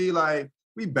feel me? Like,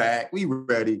 we back. We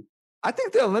ready. I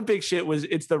think the Olympic shit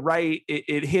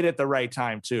it hit at the right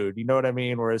time too. Do you know what I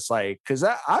mean? Where it's like, because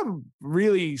I'm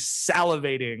really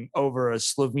salivating over a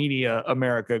Slovenia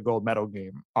America gold medal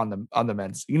game on the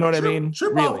men's. You know what I mean?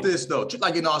 Trip off this though,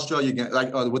 like in Australia,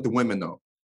 like with the women though,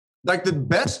 like the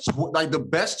best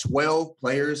 12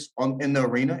 players in the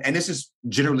arena, and this is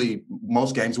generally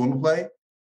most games women play.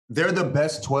 They're the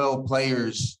best 12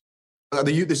 players.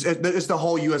 It's the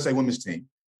whole USA women's team.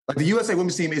 Like the USA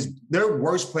women's team their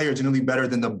worst players generally better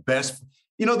than the best.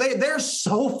 You know, they're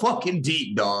so fucking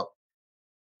deep, dog.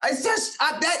 It's just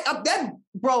that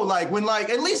bro. Like when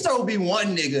at least there will be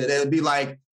one nigga that would be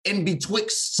like in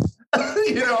betwixt.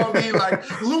 You know what I mean?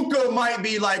 Like Luka might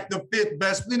be like the 5th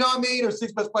best. You know what I mean? Or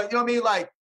 6th best player. You know what I mean? Like,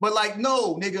 but like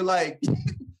no nigga. Like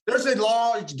there's a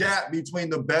large gap between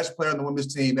the best player on the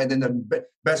women's team and then the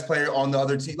best player on the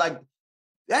other team. Like.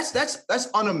 That's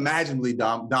unimaginably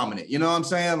dominant. You know what I'm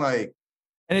saying? Like,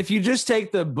 and if you just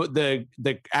take the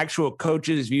actual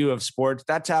coach's view of sports,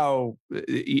 that's how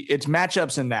it's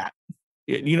matchups in that.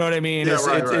 You know what I mean? Yeah,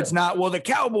 it's not, well, the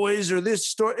Cowboys or this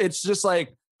story. It's just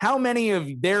like, how many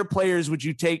of their players would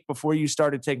you take before you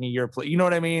started taking your play? You know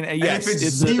what I mean? And yes, if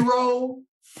it's 0,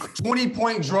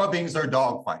 20-point drubbings or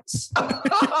dog fights.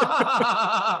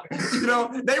 You know,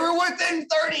 they were within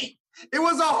 30. It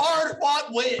was a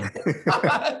hard-fought win.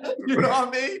 You know what I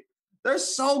mean? They're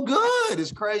so good.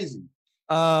 It's crazy.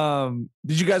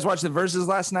 Did you guys watch the Versus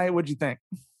last night? What'd you think?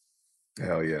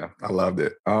 Hell yeah. I loved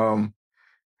it.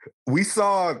 We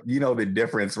saw, the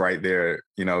difference right there.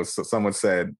 So someone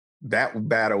said that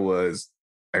battle was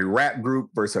a rap group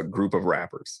versus a group of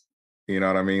rappers. You know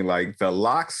what I mean? Like the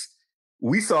Locks,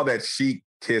 we saw that Sheek,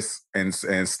 Kiss, and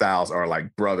Styles are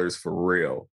like brothers for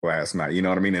real last night. You know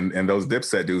what I mean? And those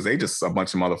Dipset dudes, they just a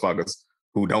bunch of motherfuckers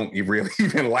who don't really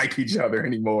even like each other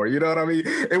anymore. You know what I mean?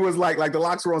 It was like the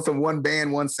Locks were on some one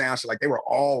band, one sound shit. Like they were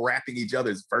all rapping each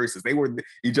other's verses. They were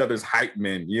each other's hype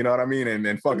men. You know what I mean?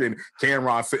 And fucking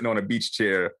Cameron sitting on a beach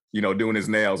chair, doing his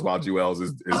nails while Juelz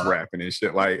is rapping and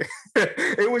shit. Like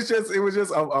it was just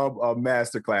a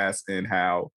masterclass in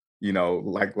how,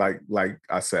 like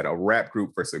I said, a rap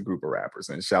group versus a group of rappers.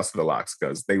 And shouts to the Locks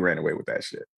because they ran away with that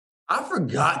shit. I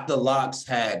forgot the Locks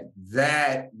had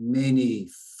that many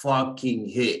fucking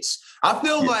hits. I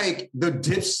feel like the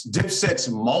Dipset's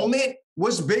moment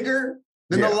was bigger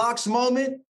than the Locks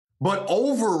moment, but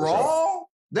overall,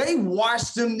 they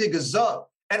washed them niggas up.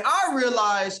 And I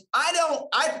realized I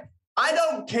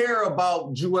don't care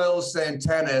about Juelz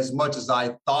Santana as much as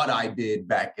I thought I did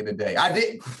back in the day. I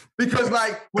didn't. Because,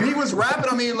 when he was rapping,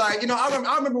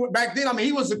 I remember back then,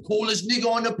 he was the coolest nigga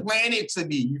on the planet to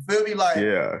me. You feel me?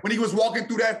 When he was walking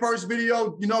through that first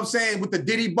video, you know what I'm saying, with the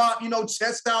Diddy bop,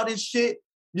 chest out and shit,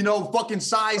 fucking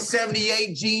size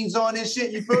 78 jeans on and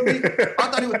shit. You feel me? I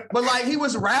thought he was, but he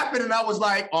was rapping and I was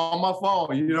like, on my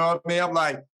phone. You know what I mean? I'm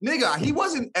like, nigga, he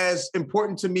wasn't as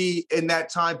important to me in that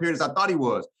time period as I thought he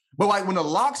was. But when the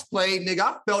Locks played, nigga,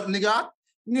 I felt, I'm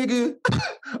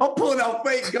pulling out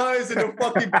fake guns in the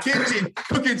fucking kitchen,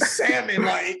 cooking salmon,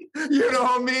 you know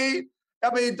what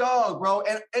I mean? Dog, bro.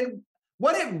 And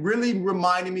what it really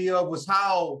reminded me of was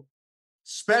how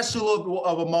special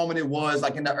of a moment it was,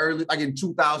 in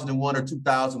 2001 or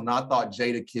 2000, when I thought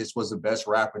Jadakiss was the best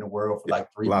rapper in the world for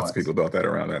 3 months. Lots of people thought that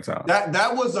around that time.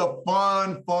 That was a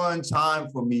fun time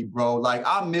for me, bro.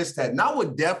 I missed that. And I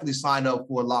would definitely sign up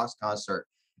for a Locks concert.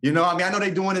 You know, I know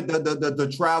they doing it,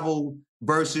 the travel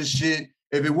versus shit.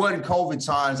 If it wasn't COVID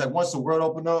times, once the world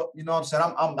opened up, you know what I'm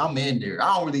saying? I'm in there.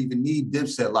 I don't really even need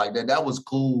Dipset like that. That was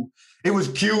cool. It was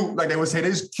cute. Like they would say,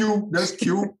 this cute, that's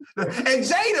cute. And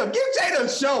Jada, give Jada a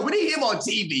show. We need him on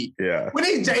TV. Yeah. We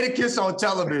need Jadakiss on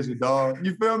television, dog.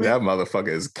 You feel me? That motherfucker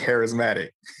is charismatic.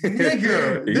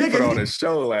 Nigga. He put on a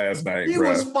show last night, He bro.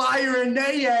 was firing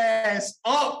they ass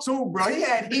up too, bro. He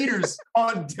had heaters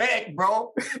on deck,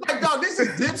 bro. Dog, this is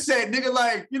Dipset,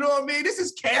 nigga. You know what I mean? This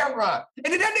is Camera.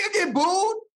 And did that nigga get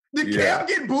booed? Did Cam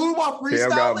get booed while freestyling? Cam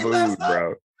got booed,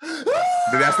 bro.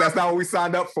 That's not what we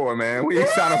signed up for, man. We ain't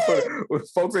signed up for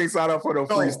folks ain't signed up for no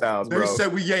freestyles, bro. They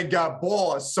said we ain't got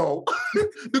bars, so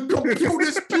the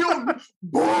computer's building.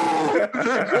 Boom!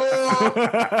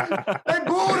 They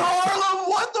booed Harlem.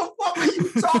 What the fuck are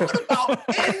you talking about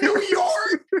in New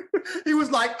York? He was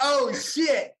like, oh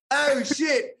shit.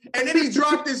 And then he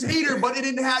dropped his heater, but it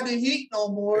didn't have the heat no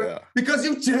more because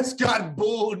you just got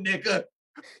booed, nigga.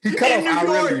 He cut off, I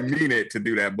really mean it to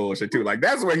do that bullshit too. Like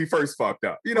that's where he first fucked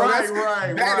up. You know, that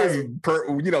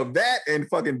and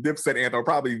fucking Dipset Anthem are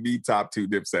probably the top 2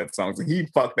 Dipset songs. And he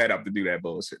fucked that up to do that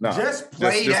bullshit. Nah, just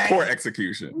poor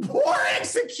execution. Poor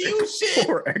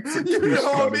execution. You know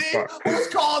what I mean? Who's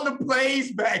calling the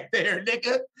plays back there,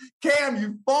 nigga? Cam,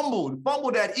 you fumbled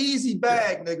that easy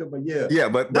bag, nigga. But yeah,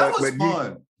 but that was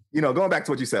fun. You know, going back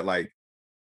to what you said, like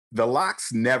the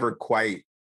Lox never quite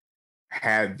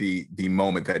had the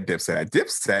moment that Dipset had.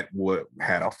 Dipset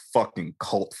had a fucking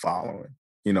cult following,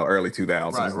 you know, early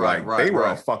 2000s. They were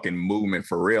a fucking movement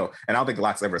for real. And I don't think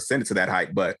Lox ever ascended to that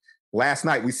height. But last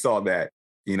night we saw that,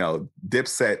 you know,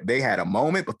 Dipset, they had a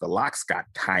moment, but the Lox got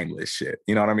timeless shit.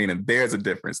 You know what I mean? And there's a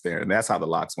difference there. And that's how the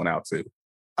Lox went out too.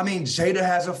 I mean, Jada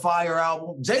has a fire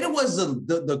album. Jada was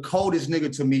the coldest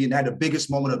nigga to me and had the biggest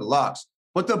moment of the Lox.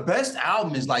 But the best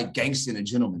album is like Gangsta and a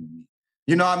Gentleman to me.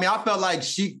 You know what I mean? I felt like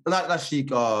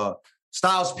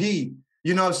Styles P,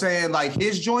 you know what I'm saying? Like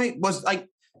his joint was like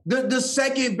the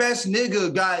second best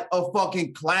nigga got a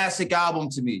fucking classic album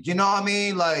to me. You know what I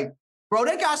mean? Like, bro,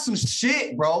 they got some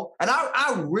shit, bro. And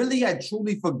I really had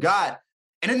truly forgot.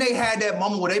 And then they had that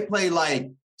moment where they played like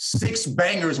 6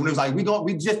 bangers when it was like,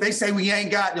 they say we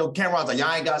ain't got, Cameron's like,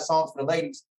 y'all ain't got songs for the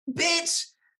ladies. Bitch,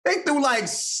 they threw that,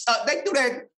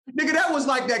 nigga, that was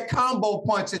like that combo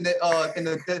punch in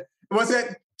the was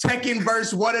that Tekken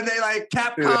verse? What are they like?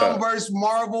 Capcom versus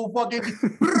Marvel? Fucking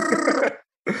hit that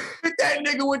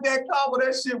nigga with that combo.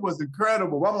 That shit was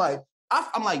incredible.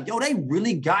 I'm like, yo, they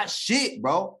really got shit,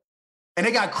 bro. And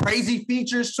they got crazy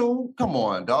features too. Come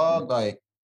on, dog. Like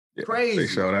crazy. They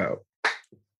showed out.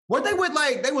 What they with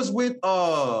like? They was with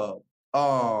DMX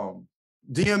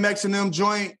and them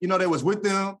joint. You know, they was with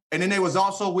them, and then they was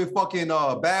also with fucking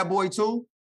Bad Boy too.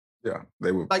 Yeah,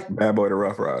 they were like Bad Boy the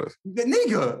Rough Riders. The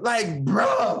nigga, like,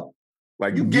 bro.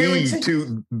 Like the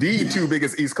two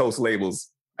biggest East Coast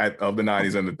labels of the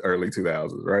 90s and the early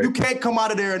 2000s, right? You can't come out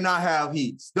of there and not have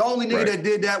heats. The only nigga that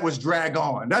did that was Drag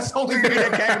On. That's the only nigga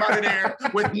that came out of there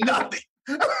with nothing.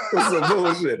 It's some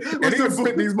bullshit. And he can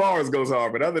spit these bars goes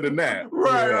hard, but other than that.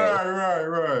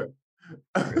 Right.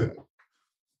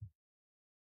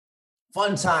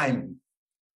 Fun time.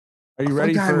 Are you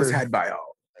ready for... was had by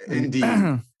all.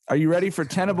 Indeed. Are you ready for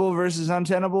Tenable versus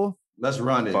Untenable? Let's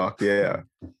run it. Fuck yeah.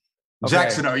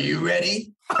 Jackson, are you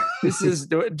ready? This is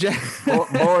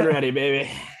board ready, baby.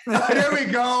 There we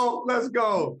go. Let's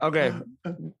go. Okay.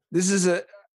 This is a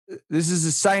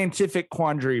scientific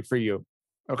quandary for you.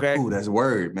 Okay. Ooh, that's a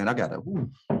word, man. I got to.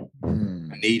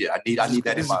 I need it. I need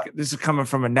that in my. This is coming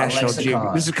from a National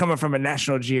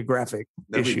Geographic.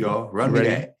 There we go. Run with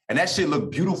that. And that shit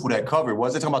looked beautiful. That cover.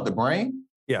 Was it talking about the brain?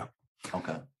 Yeah.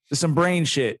 Okay. There's some brain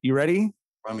shit. You ready?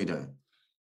 Run me down.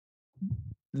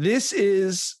 These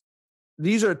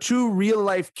are 2 real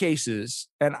life cases,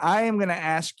 and I am going to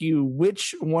ask you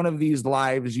which one of these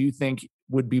lives you think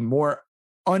would be more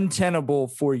untenable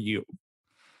for you.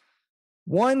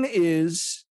 One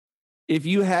is if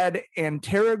you had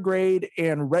anterograde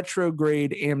and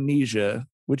retrograde amnesia,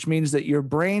 which means that your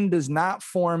brain does not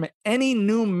form any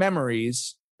new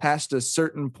memories past a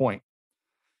certain point.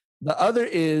 The other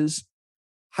is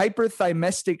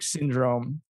hyperthymestic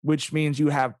syndrome, which means you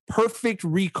have perfect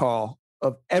recall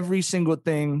of every single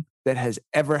thing that has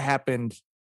ever happened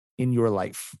in your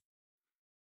life.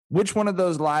 Which one of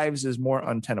those lives is more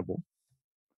untenable?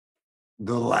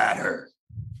 The latter.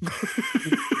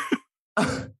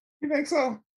 You think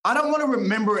so? I don't want to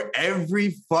remember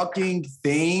every fucking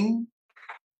thing.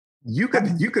 You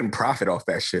can profit off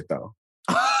that shit though.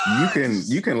 You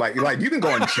can like you can go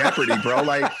on Jeopardy, bro.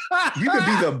 Like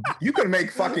you can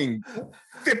make fucking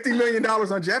 $50 million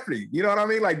on Jeopardy. You know what I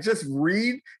mean? Like just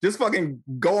fucking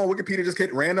go on Wikipedia, just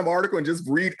hit random article and just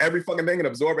read every fucking thing and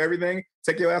absorb everything.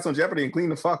 Take your ass on Jeopardy and clean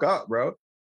the fuck up, bro.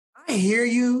 I hear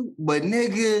you, but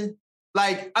nigga,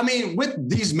 like, I mean, with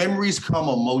these memories come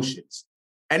emotions.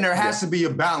 And there has to be a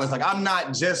balance. Like, I'm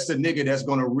not just a nigga that's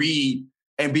gonna read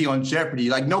and be on Jeopardy.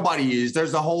 Like, nobody is.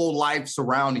 There's a whole life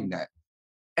surrounding that.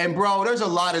 And bro, there's a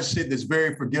lot of shit that's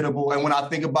very forgettable. And when I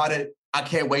think about it, I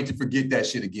can't wait to forget that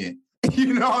shit again.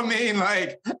 You know what I mean?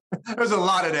 Like, there's a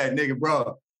lot of that, nigga,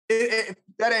 bro.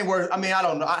 That ain't worth, I mean, I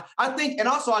don't know. I think,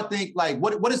 like,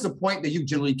 what is the point that you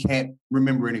generally can't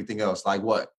remember anything else? Like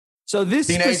what? So this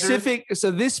Teenagers?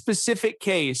 specific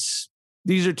case,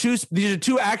 these are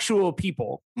two actual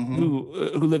people who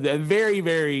live there. Very,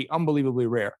 very unbelievably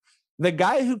rare. The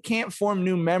guy who can't form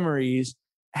new memories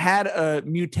had a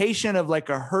mutation of like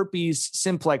a herpes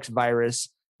simplex virus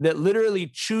that literally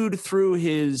chewed through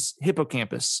his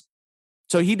hippocampus.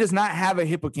 So he does not have a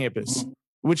hippocampus,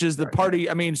 which is the party.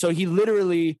 I mean, so he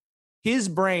literally, his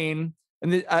brain,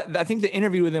 and I think the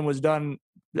interview with him was done,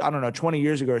 I don't know, 20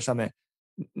 years ago or something.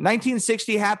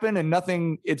 1960 happened and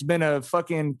nothing. It's been a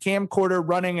fucking camcorder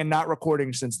running and not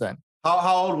recording since then.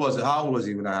 How old was it? How old was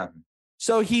he when that happened?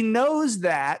 So he knows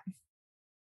that.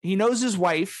 He knows his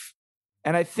wife,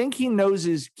 and I think he knows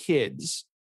his kids.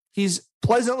 He's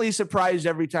pleasantly surprised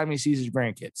every time he sees his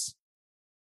grandkids.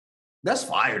 That's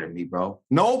fire to me, bro.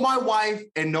 Know my wife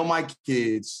and know my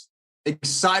kids.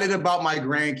 Excited about my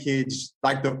grandkids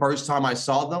like the first time I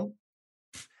saw them.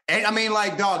 And I mean,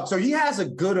 like, dog, so he has a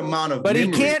good amount of memory.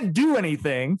 He can't do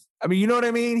anything. I mean, you know what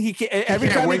I mean? He can't, every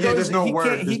time he goes,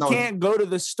 he can't go to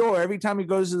the store. Every time he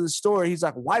goes to the store, he's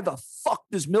like, why the fuck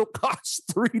does milk cost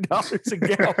 $3 a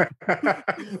gallon?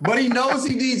 But he knows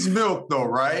he needs milk though,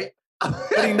 right?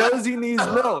 But he knows he needs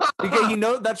milk because he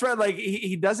knows that's right. Like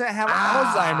he doesn't have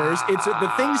Alzheimer's. It's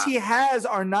the things he has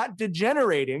are not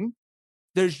degenerating.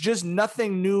 There's just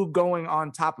nothing new going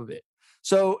on top of it.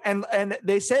 So, and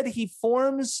they said he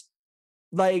forms,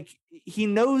 like, he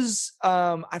knows,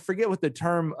 I forget what the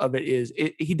term of it is.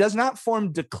 He does not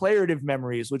form declarative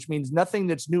memories, which means nothing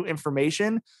that's new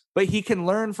information, but he can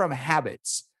learn from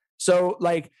habits. So,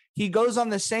 like, he goes on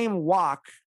the same walk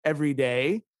every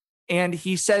day and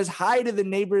he says hi to the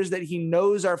neighbors that he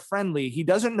knows are friendly. He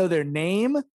doesn't know their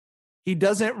name. He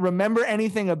doesn't remember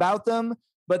anything about them.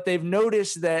 But they've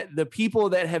noticed that the people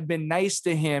that have been nice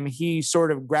to him, he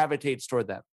sort of gravitates toward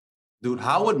them. Dude,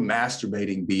 how would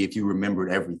masturbating be if you remembered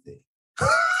everything?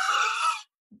 Oh!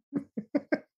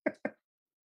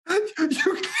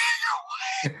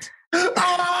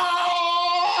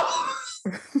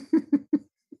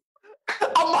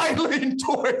 I might lean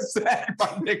towards that, my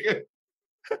nigga.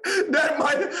 That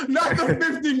might, not the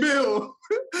 50 mil.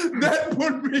 That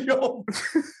put me over.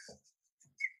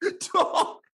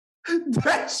 Dog.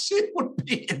 That shit would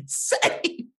be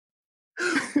insane.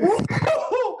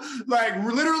 Like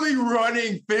literally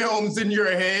running films in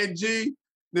your head, G.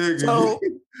 So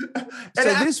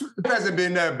this hasn't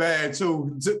been that bad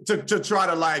too. To try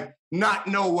to like not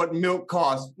know what milk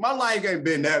costs. My life ain't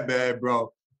been that bad,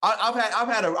 bro.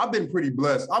 I've been pretty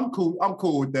blessed. I'm cool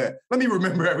with that. Let me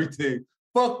remember everything.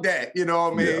 Fuck that. You know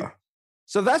what I mean? Yeah.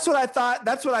 So that's what I thought.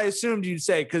 That's what I assumed you'd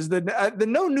say, because the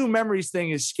no new memories thing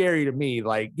is scary to me.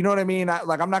 Like, you know what I mean? I'm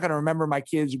not going to remember my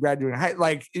kids graduating high.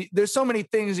 Like, there's so many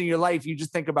things in your life you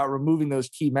just think about removing those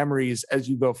key memories as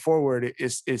you go forward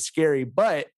is scary.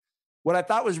 But what I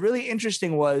thought was really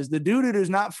interesting was the dude who does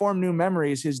not form new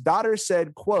memories. His daughter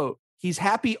said, "quote He's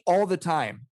happy all the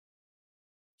time.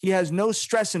 He has no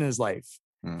stress in his life."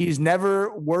 He's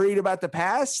never worried about the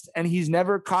past, and he's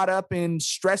never caught up in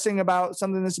stressing about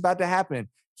something that's about to happen.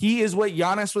 He is what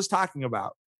Giannis was talking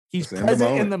about. He's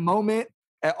present in the moment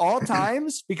at all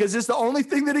times because it's the only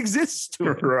thing that exists to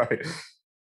him. Right.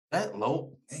 That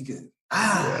low, nigga.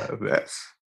 Yeah, that's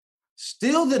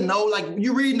still the no. Like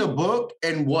you reading a book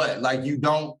and what? Like you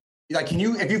don't like. Can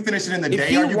you if you finish it in the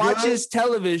day? If he watches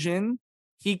television,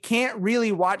 he can't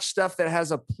really watch stuff that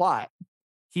has a plot.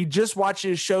 He just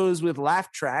watches shows with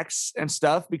laugh tracks and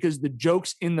stuff because the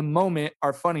jokes in the moment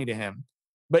are funny to him.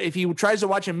 But if he tries to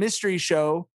watch a mystery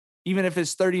show, even if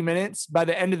it's 30 minutes, by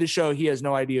the end of the show, he has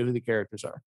no idea who the characters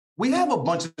are. We have a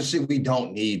bunch of shit we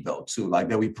don't need though, too, like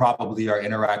that we probably are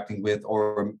interacting with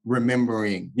or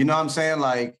remembering. You know what I'm saying?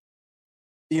 Like,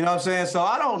 you know what I'm saying? So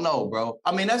I don't know, bro.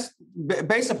 I mean, that's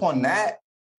based upon that.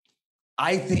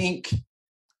 I think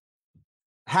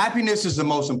happiness is the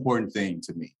most important thing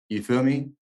to me. You feel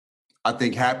me? I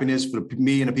think happiness for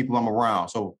me and the people I'm around.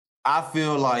 So I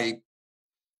feel like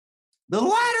the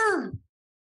latter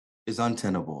is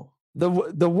untenable.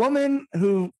 The woman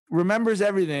who remembers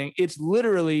everything, it's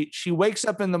literally, she wakes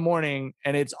up in the morning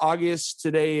and it's August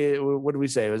today. What did we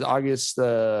say? It was August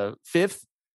 5th.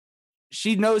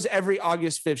 She knows every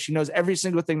August 5th. She knows every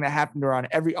single thing that happened to her on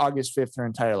every August 5th her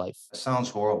entire life. That sounds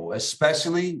horrible,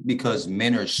 especially because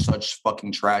men are such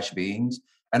fucking trash beings.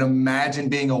 And imagine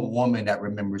being a woman that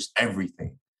remembers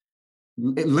everything.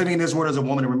 Living in this world as a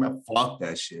woman to remember, fuck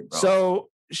that shit, bro. So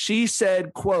she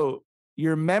said, quote,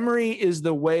 your memory is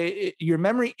the way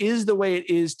it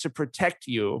is to protect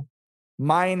you.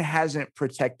 Mine hasn't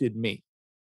protected me.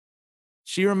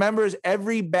 She remembers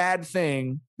every bad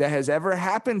thing that has ever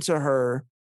happened to her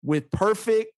with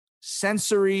perfect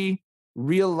sensory,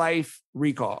 real life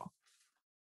recall.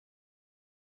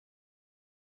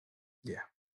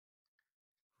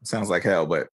 Sounds like hell,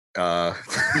 but I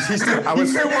still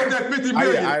want that 50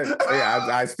 million.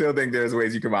 I still think there's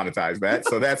ways you can monetize that.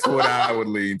 So that's what I would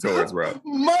lean towards, bro.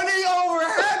 Money over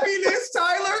happiness,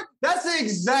 Tyler. That's the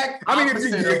exact. I mean,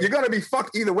 you're gonna be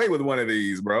fucked either way with one of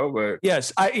these, bro. But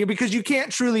yes, because you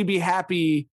can't truly be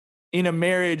happy in a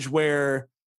marriage where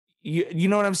you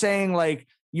know what I'm saying. Like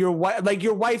your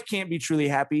wife can't be truly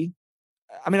happy.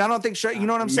 I mean, I don't think you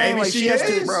know what I'm saying. Maybe like she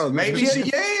is, bro. Maybe she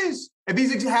is. If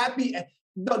he's happy.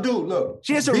 No, dude, look.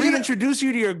 She has to reintroduce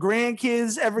you to your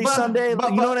grandkids every Sunday. You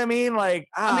know what I mean? Like,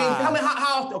 I mean,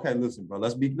 how often? Okay, listen, bro.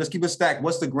 Let's keep it stacked.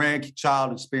 What's the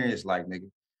grandchild experience like, nigga?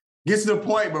 Get to the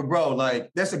point, but bro,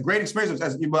 like, that's a great experience.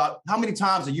 But how many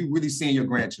times are you really seeing your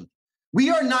grandchildren? We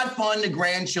are not fun to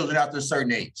grandchildren after a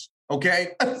certain age. Okay,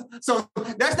 so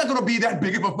that's not gonna be that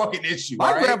big of a fucking issue.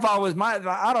 My grandpa was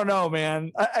I don't know,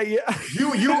 man.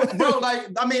 You, bro. Like,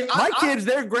 I mean, my kids,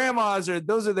 their grandmas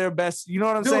those are their best. You know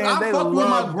what I'm saying? I fuck with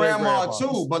my grandma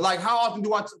too, but like, how often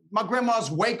do my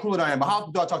grandma's way cooler than I am, but how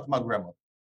often do I talk to my grandma?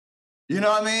 You know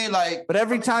what I mean? Like, but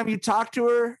every time you talk to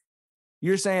her,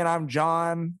 you're saying, "I'm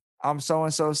John. I'm so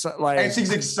and so." Like, and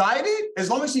she's excited as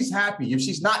long as she's happy. If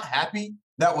she's not happy,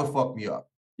 that would fuck me up.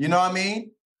 You know what I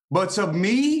mean? But to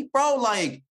me, bro,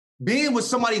 like being with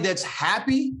somebody that's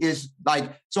happy is like,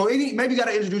 so maybe you got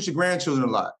to introduce your grandchildren a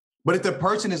lot. But if the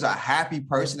person is a happy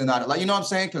person and not like, you know what I'm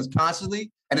saying? Because constantly,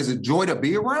 and it's a joy to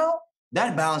be around,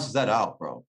 that balances that out,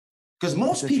 bro. Because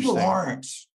most people aren't.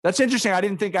 That's interesting. I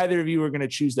didn't think either of you were going to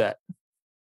choose that.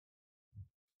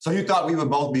 So you thought we would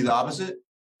both be the opposite?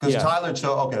 Because Tyler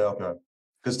chose, okay.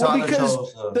 Because Tyler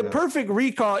chose. The perfect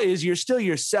recall is you're still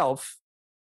yourself.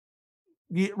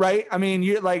 Right? I mean,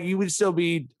 you would still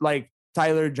be like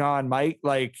Tyler, John, Mike.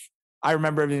 Like, I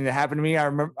remember everything that happened to me.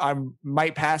 I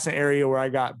might pass an area where I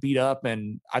got beat up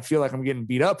and I feel like I'm getting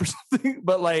beat up or something.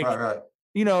 But like,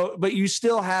 you know, but you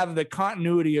still have the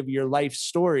continuity of your life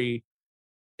story.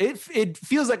 It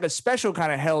feels like a special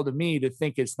kind of hell to me to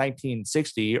think it's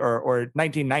 1960 or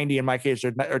 1990 in my case,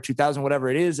 or 2000, whatever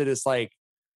it is. That it's like,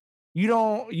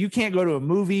 you can't go to a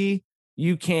movie.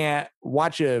 You can't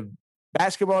watch a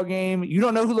basketball game. You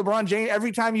don't know who LeBron James.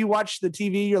 Every time you watch the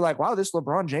TV, you're like, wow, this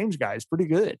LeBron James guy is pretty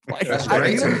good. Like, that's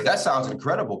great. That sounds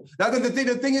incredible. Now, the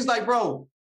thing is, like, bro,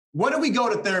 what do we go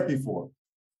to therapy for?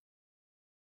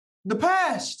 The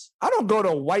past. I don't go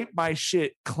to wipe my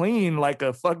shit clean like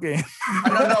a fucking.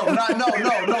 No.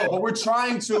 But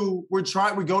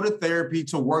we go to therapy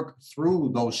to work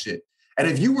through those shit. And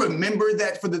if you remember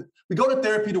that we go to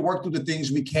therapy to work through the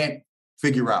things we can't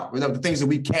figure out, the things that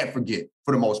we can't forget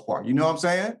for the most part. You know what I'm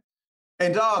saying?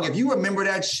 And dog, if you remember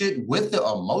that shit with the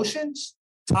emotions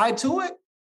tied to it,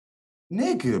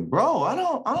 nigga, bro, I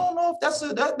don't know if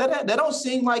that don't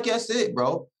seem like that's it,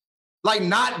 bro. Like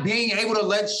not being able to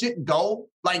let shit go,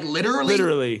 like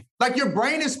literally. Like your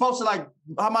brain is supposed to, like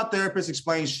how my therapist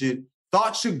explains shit,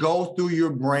 thoughts should go through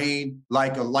your brain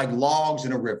like logs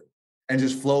in a river and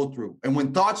just flow through. And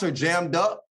when thoughts are jammed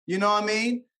up, you know what I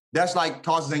mean? That's like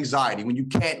causes anxiety when you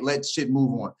can't let shit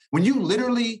move on. When you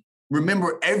literally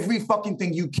remember every fucking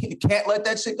thing, you can't let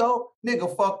that shit go,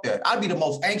 nigga, fuck that. I'd be the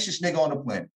most anxious nigga on the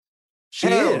planet. She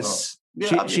is.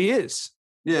 Yeah, she is.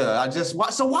 Yeah,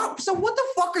 so what the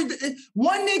fuck are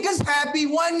one nigga's happy,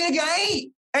 one nigga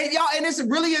ain't. And y'all, and it's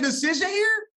really a decision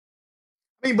here?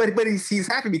 I mean, but he's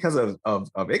happy because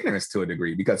of ignorance to a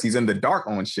degree, because he's in the dark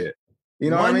on shit. You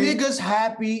know what I mean? One nigga's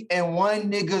happy and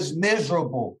one nigga's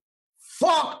miserable.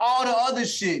 Fuck all the other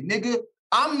shit, nigga.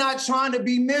 I'm not trying to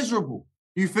be miserable.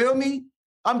 You feel me?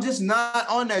 I'm just not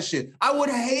on that shit. I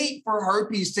would hate for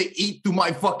herpes to eat through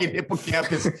my fucking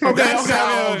hippocampus.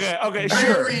 Okay,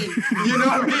 sure. You know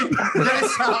what I mean?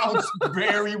 That sounds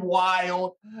very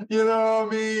wild. You know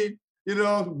what I mean? You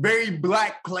know, very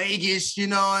Black Plague-ish, you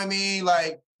know what I mean?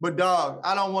 Like, but dog,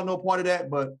 I don't want no part of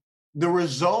that, but the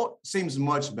result seems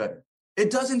much better. It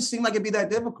doesn't seem like it'd be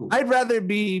that difficult. I'd rather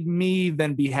be me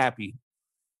than be happy.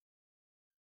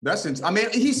 I mean,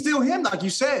 he's still him, like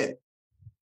you said.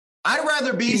 I'd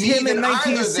rather be him in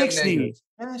 1960.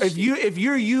 If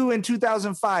you're you in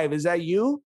 2005, is that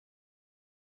you?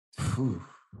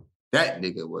 That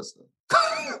nigga was.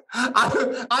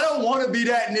 I don't want to be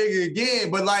that nigga again,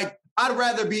 but like I'd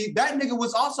rather be that nigga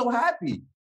was also happy.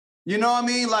 You know what I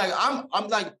mean? Like I'm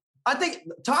like I think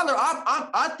Tyler,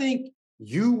 I think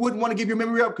you wouldn't want to give your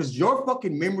memory up because your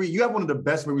fucking memory. You have one of the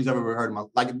best memories I've ever heard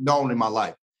known in my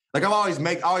life. Like I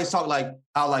always talk like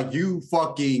how like you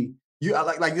fucking. You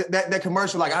like that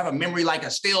commercial, like I have a memory like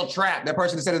a steel trap. That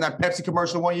person that said in that Pepsi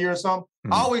commercial one year or something.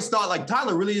 Mm-hmm. I always thought like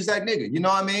Tyler really is that nigga. You know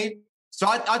what I mean? So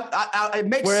it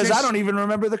makes Whereas sense. I don't even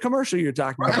remember the commercial you're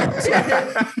talking about.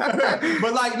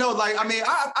 But like, no, like, I mean,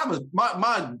 I was,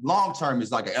 my long term is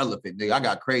like an elephant, nigga. I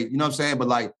got crazy, you know what I'm saying? But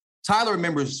like, Tyler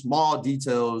remembers small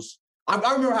details. I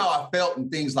remember how I felt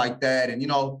and things like that. And, you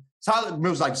know, Tyler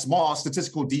remembers like small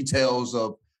statistical details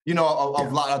of, you know,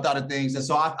 of a lot of other things. And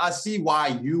so I see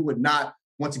why you would not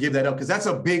want to give that up, because that's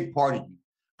a big part of you.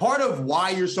 Part of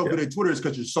why you're so good at Twitter is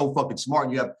because you're so fucking smart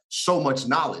and you have so much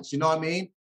knowledge, you know what I mean?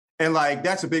 And like,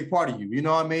 that's a big part of you, you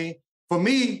know what I mean? For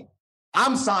me,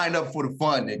 I'm signed up for the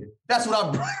fun, nigga. That's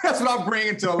what I bring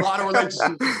into a lot of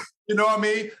relationships. You know what I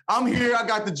mean? I'm here, I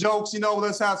got the jokes, you know,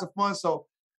 let's have some fun. So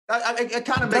it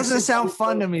kind of doesn't sound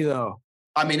fun to me though.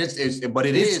 I mean, but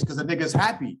it is, because the nigga's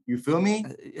happy. You feel me?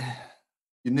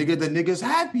 The nigga's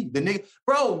happy. The nigga,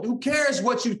 bro, who cares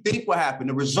what you think will happen?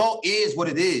 The result is what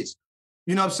it is.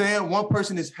 You know what I'm saying? One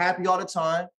person is happy all the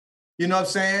time. You know what I'm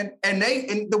saying?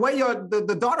 And the way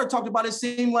the daughter talked about it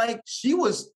seemed like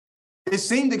it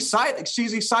seemed excited.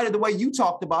 She's excited the way you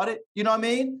talked about it. You know what I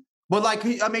mean? But like,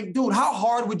 I mean, dude, how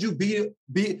hard would you be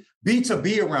to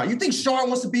be around? You think Sean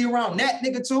wants to be around that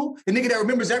nigga too? The nigga that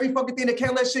remembers every fucking thing that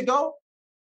can't let shit go?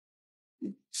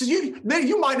 So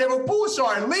you might never pull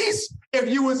Sean. At least if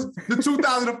you was the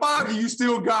 2005 and you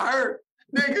still got hurt.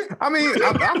 Nigga. I mean,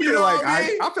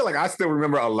 I feel like I still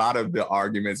remember a lot of the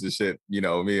arguments and shit, you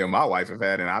know, me and my wife have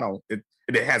had, and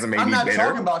it hasn't made me bitter. I'm not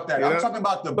talking about that. I'm talking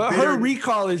about But her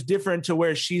recall is different to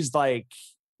where she's like,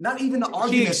 not even the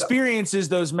argument. She experiences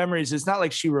those memories. It's not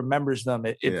like she remembers them.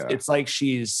 It's like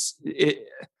it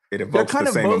evokes the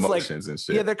same emotions and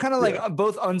shit. Yeah, they're kind of like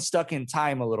both unstuck in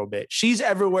time a little bit. She's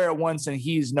everywhere at once and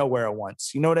he's nowhere at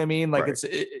once. You know what I mean? Like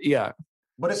yeah.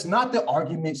 But it's not the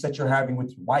arguments that you're having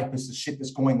with your wife. It's the shit that's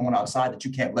going on outside that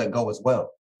you can't let go as well.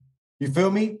 You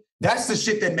feel me? That's the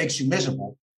shit that makes you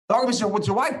miserable. The arguments with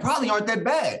your wife probably aren't that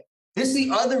bad. It's the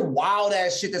other wild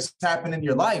ass shit that's happening in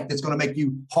your life that's going to make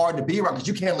you hard to be around because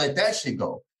you can't let that shit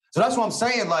go. So that's what I'm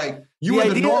saying. Like, you were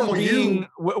the normal you.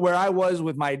 Where I was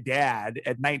with my dad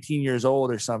at 19 years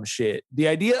old or some shit, the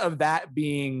idea of that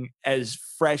being as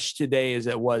fresh today as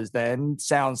it was then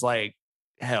sounds like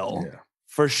hell. Yeah.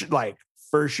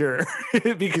 For sure.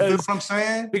 Because, you know what I'm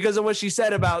saying? Because of what she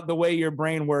said about the way your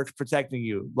brain works protecting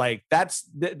you. Like, that's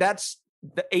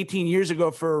 18 years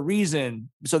ago for a reason,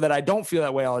 so that I don't feel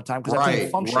that way all the time, because I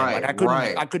couldn't function. Like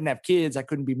I couldn't have kids. I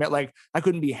couldn't be like, I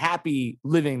couldn't be happy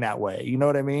living that way. You know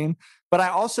what I mean? But I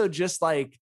also just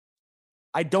like,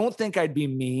 I don't think I'd be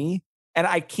me. And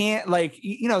I can't, like,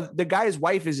 you know, the guy's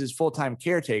wife is his full-time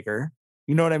caretaker.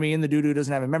 You know what I mean? The dude who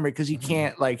doesn't have a memory because he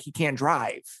can't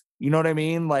drive. You know what I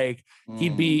mean? Like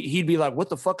he'd be like, what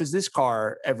the fuck is this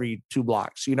car every 2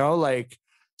 blocks? You know, like,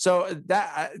 so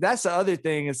that's the other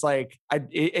thing. It's like,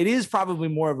 it is probably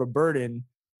more of a burden,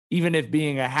 even if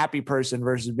being a happy person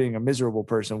versus being a miserable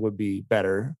person would be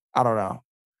better. I don't know.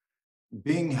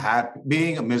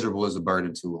 Being miserable is a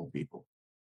burden too on people.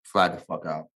 Flat the fuck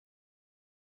out.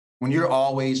 When you're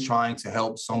always trying to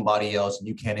help somebody else and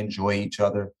you can't enjoy each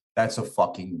other, that's a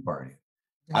fucking burden.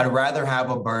 I'd rather have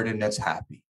a burden that's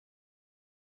happy.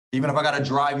 Even if I got to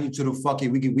drive you to the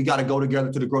fucking, we got to go together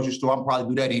to the grocery store, I'll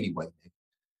probably do that anyway.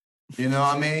 You know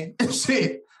what I mean?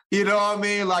 Shit. You know what I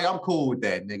mean? Like, I'm cool with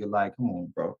that, nigga. Like, come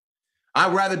on, bro.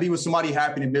 I'd rather be with somebody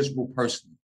happy than miserable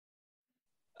person.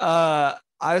 I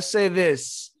say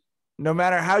this. No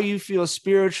matter how you feel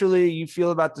spiritually, you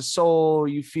feel about the soul,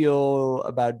 you feel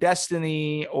about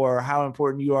destiny, or how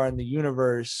important you are in the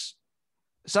universe,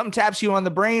 something taps you on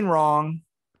the brain wrong,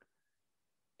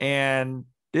 and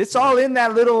it's all in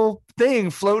that little thing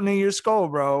floating in your skull,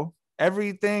 bro.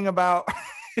 Everything about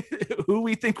who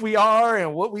we think we are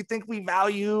and what we think we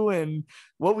value and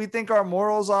what we think our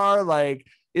morals are. Like,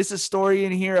 it's a story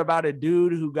in here about a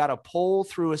dude who got a pole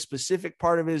through a specific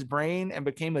part of his brain and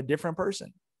became a different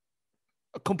person.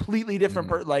 A completely different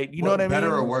person. Like, you know what I mean?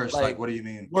 Better or worse? Like, what do you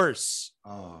mean? Worse.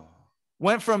 Oh.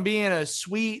 Went from being a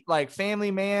sweet, like,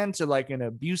 family man to like an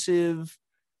abusive,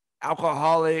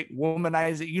 alcoholic,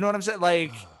 womanizer. You know what I'm saying?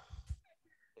 Like,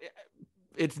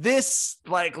 it's this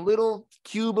like little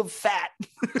cube of fat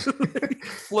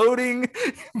floating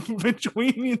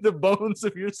between the bones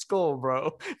of your skull,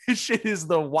 bro. This shit is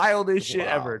the wildest shit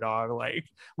ever, dog. Like,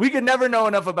 we could never know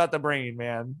enough about the brain,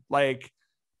 man. Like,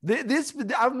 this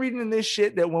I'm reading in this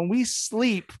shit that when we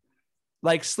sleep,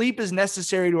 like, sleep is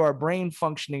necessary to our brain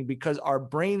functioning because our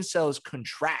brain cells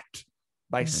contract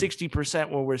by 60%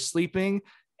 when we're sleeping.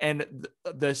 And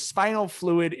the spinal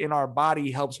fluid in our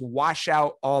body helps wash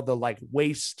out all the like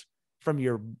waste from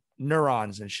your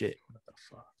neurons and shit. What the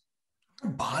fuck?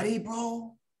 Your body,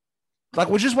 bro? Like,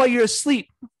 which is why you're asleep.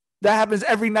 That happens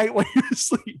every night when you're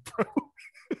asleep, bro.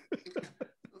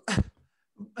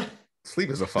 Sleep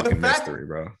is a fucking mystery,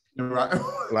 bro. Right.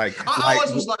 I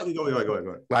always was like, go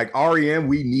ahead. Like REM,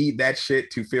 we need that shit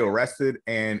to feel rested,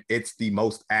 and it's the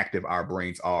most active our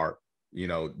brains are,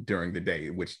 during the day,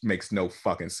 which makes no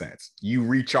fucking sense. You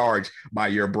recharge by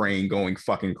your brain going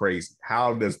fucking crazy.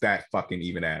 How does that fucking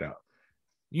even add up?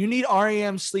 You need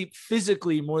REM sleep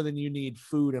physically more than you need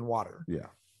food and water. Yeah.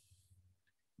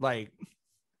 Like,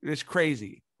 it's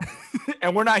crazy.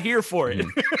 And we're not here for it.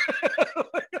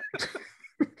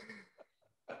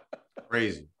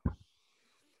 Crazy.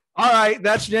 All right,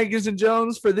 that's Jenkins and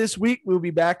Jones for this week. We'll be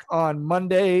back on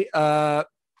Monday. I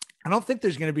don't think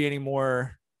there's going to be any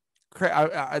more.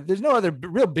 There's no other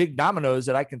real big dominoes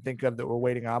that I can think of that we're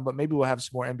waiting on, but maybe we'll have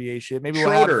some more NBA shit. Maybe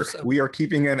Schroeder. We are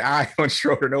keeping an eye on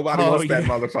Schroeder. Nobody wants that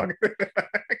motherfucker.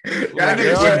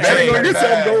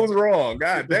 Something goes wrong.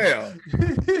 God damn.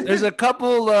 There's a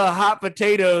couple hot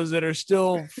potatoes that are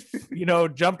still,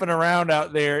 jumping around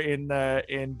out there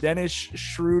in Dennis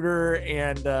Schroeder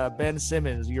and Ben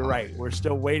Simmons. You're right. We're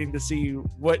still waiting to see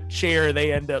what chair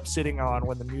they end up sitting on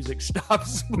when the music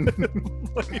stops.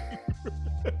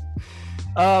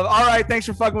 All right. Thanks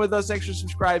for fucking with us. Thanks for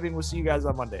subscribing. We'll see you guys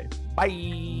on Monday.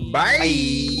 Bye.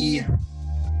 Bye.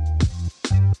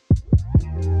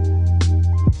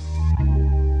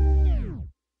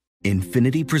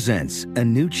 Infinity presents a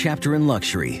new chapter in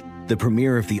luxury, the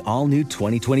premiere of the all-new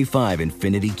 2025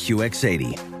 Infinity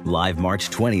QX80, live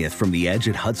March 20th from the Edge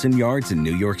at Hudson Yards in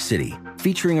New York City,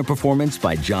 featuring a performance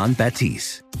by John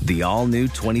Batiste. The all-new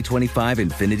 2025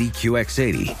 Infinity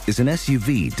QX80 is an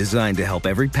SUV designed to help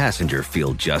every passenger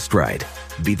feel just right.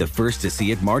 Be the first to see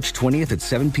it March 20th at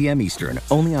 7 p.m. Eastern,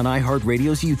 only on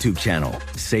iHeartRadio's YouTube channel.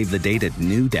 Save the date at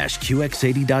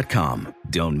new-QX80.com.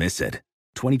 Don't miss it.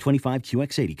 2025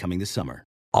 QX80 coming this summer.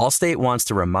 Allstate wants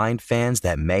to remind fans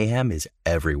that mayhem is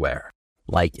everywhere.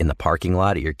 Like in the parking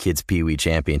lot at your kid's Pee Wee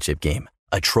Championship game.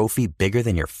 A trophy bigger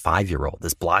than your 5-year-old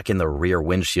is blocking the rear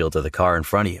windshield of the car in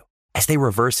front of you. As they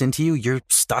reverse into you, you're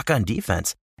stuck on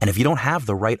defense. And if you don't have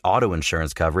the right auto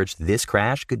insurance coverage, this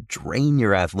crash could drain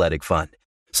your athletic fund.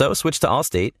 So switch to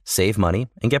Allstate, save money,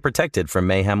 and get protected from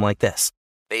mayhem like this.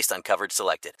 Based on coverage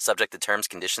selected, subject to terms,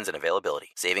 conditions, and availability.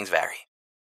 Savings vary.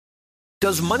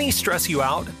 Does money stress you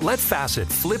out? Let Facet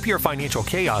flip your financial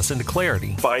chaos into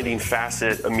clarity. Finding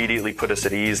Facet immediately put us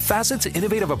at ease. Facet's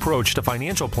innovative approach to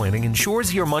financial planning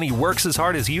ensures your money works as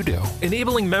hard as you do,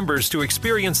 enabling members to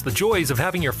experience the joys of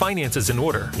having your finances in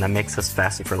order. And that makes us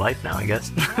Facet for life now, I guess.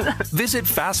 Visit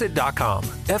Facet.com,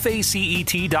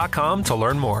 FACET.com to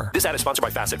learn more. This ad is sponsored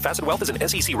by Facet. Facet Wealth is an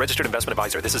SEC registered investment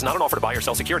advisor. This is not an offer to buy or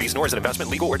sell securities, nor is it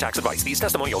investment, legal, or tax advice. These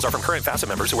testimonials are from current Facet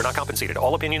members who are not compensated.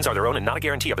 All opinions are their own and not a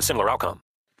guarantee of a similar outcome.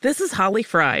 This is Holly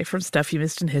Fry from Stuff You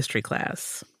Missed in History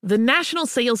class. The national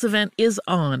sales event is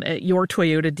on at your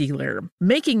Toyota dealer,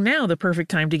 making now the perfect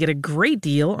time to get a great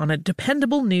deal on a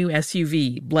dependable new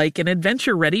SUV, like an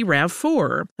adventure-ready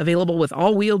RAV4. Available with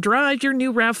all-wheel drive, your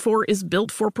new RAV4 is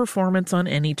built for performance on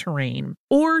any terrain.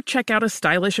 Or check out a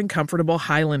stylish and comfortable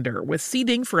Highlander with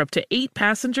seating for up to 8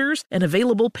 passengers and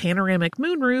available panoramic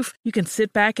moonroof. You can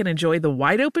sit back and enjoy the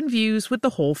wide-open views with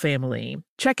the whole family.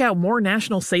 Check out more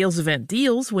national sales event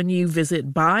deals when you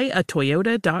visit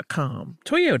buyatoyota.com.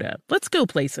 Toyota, let's go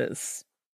places.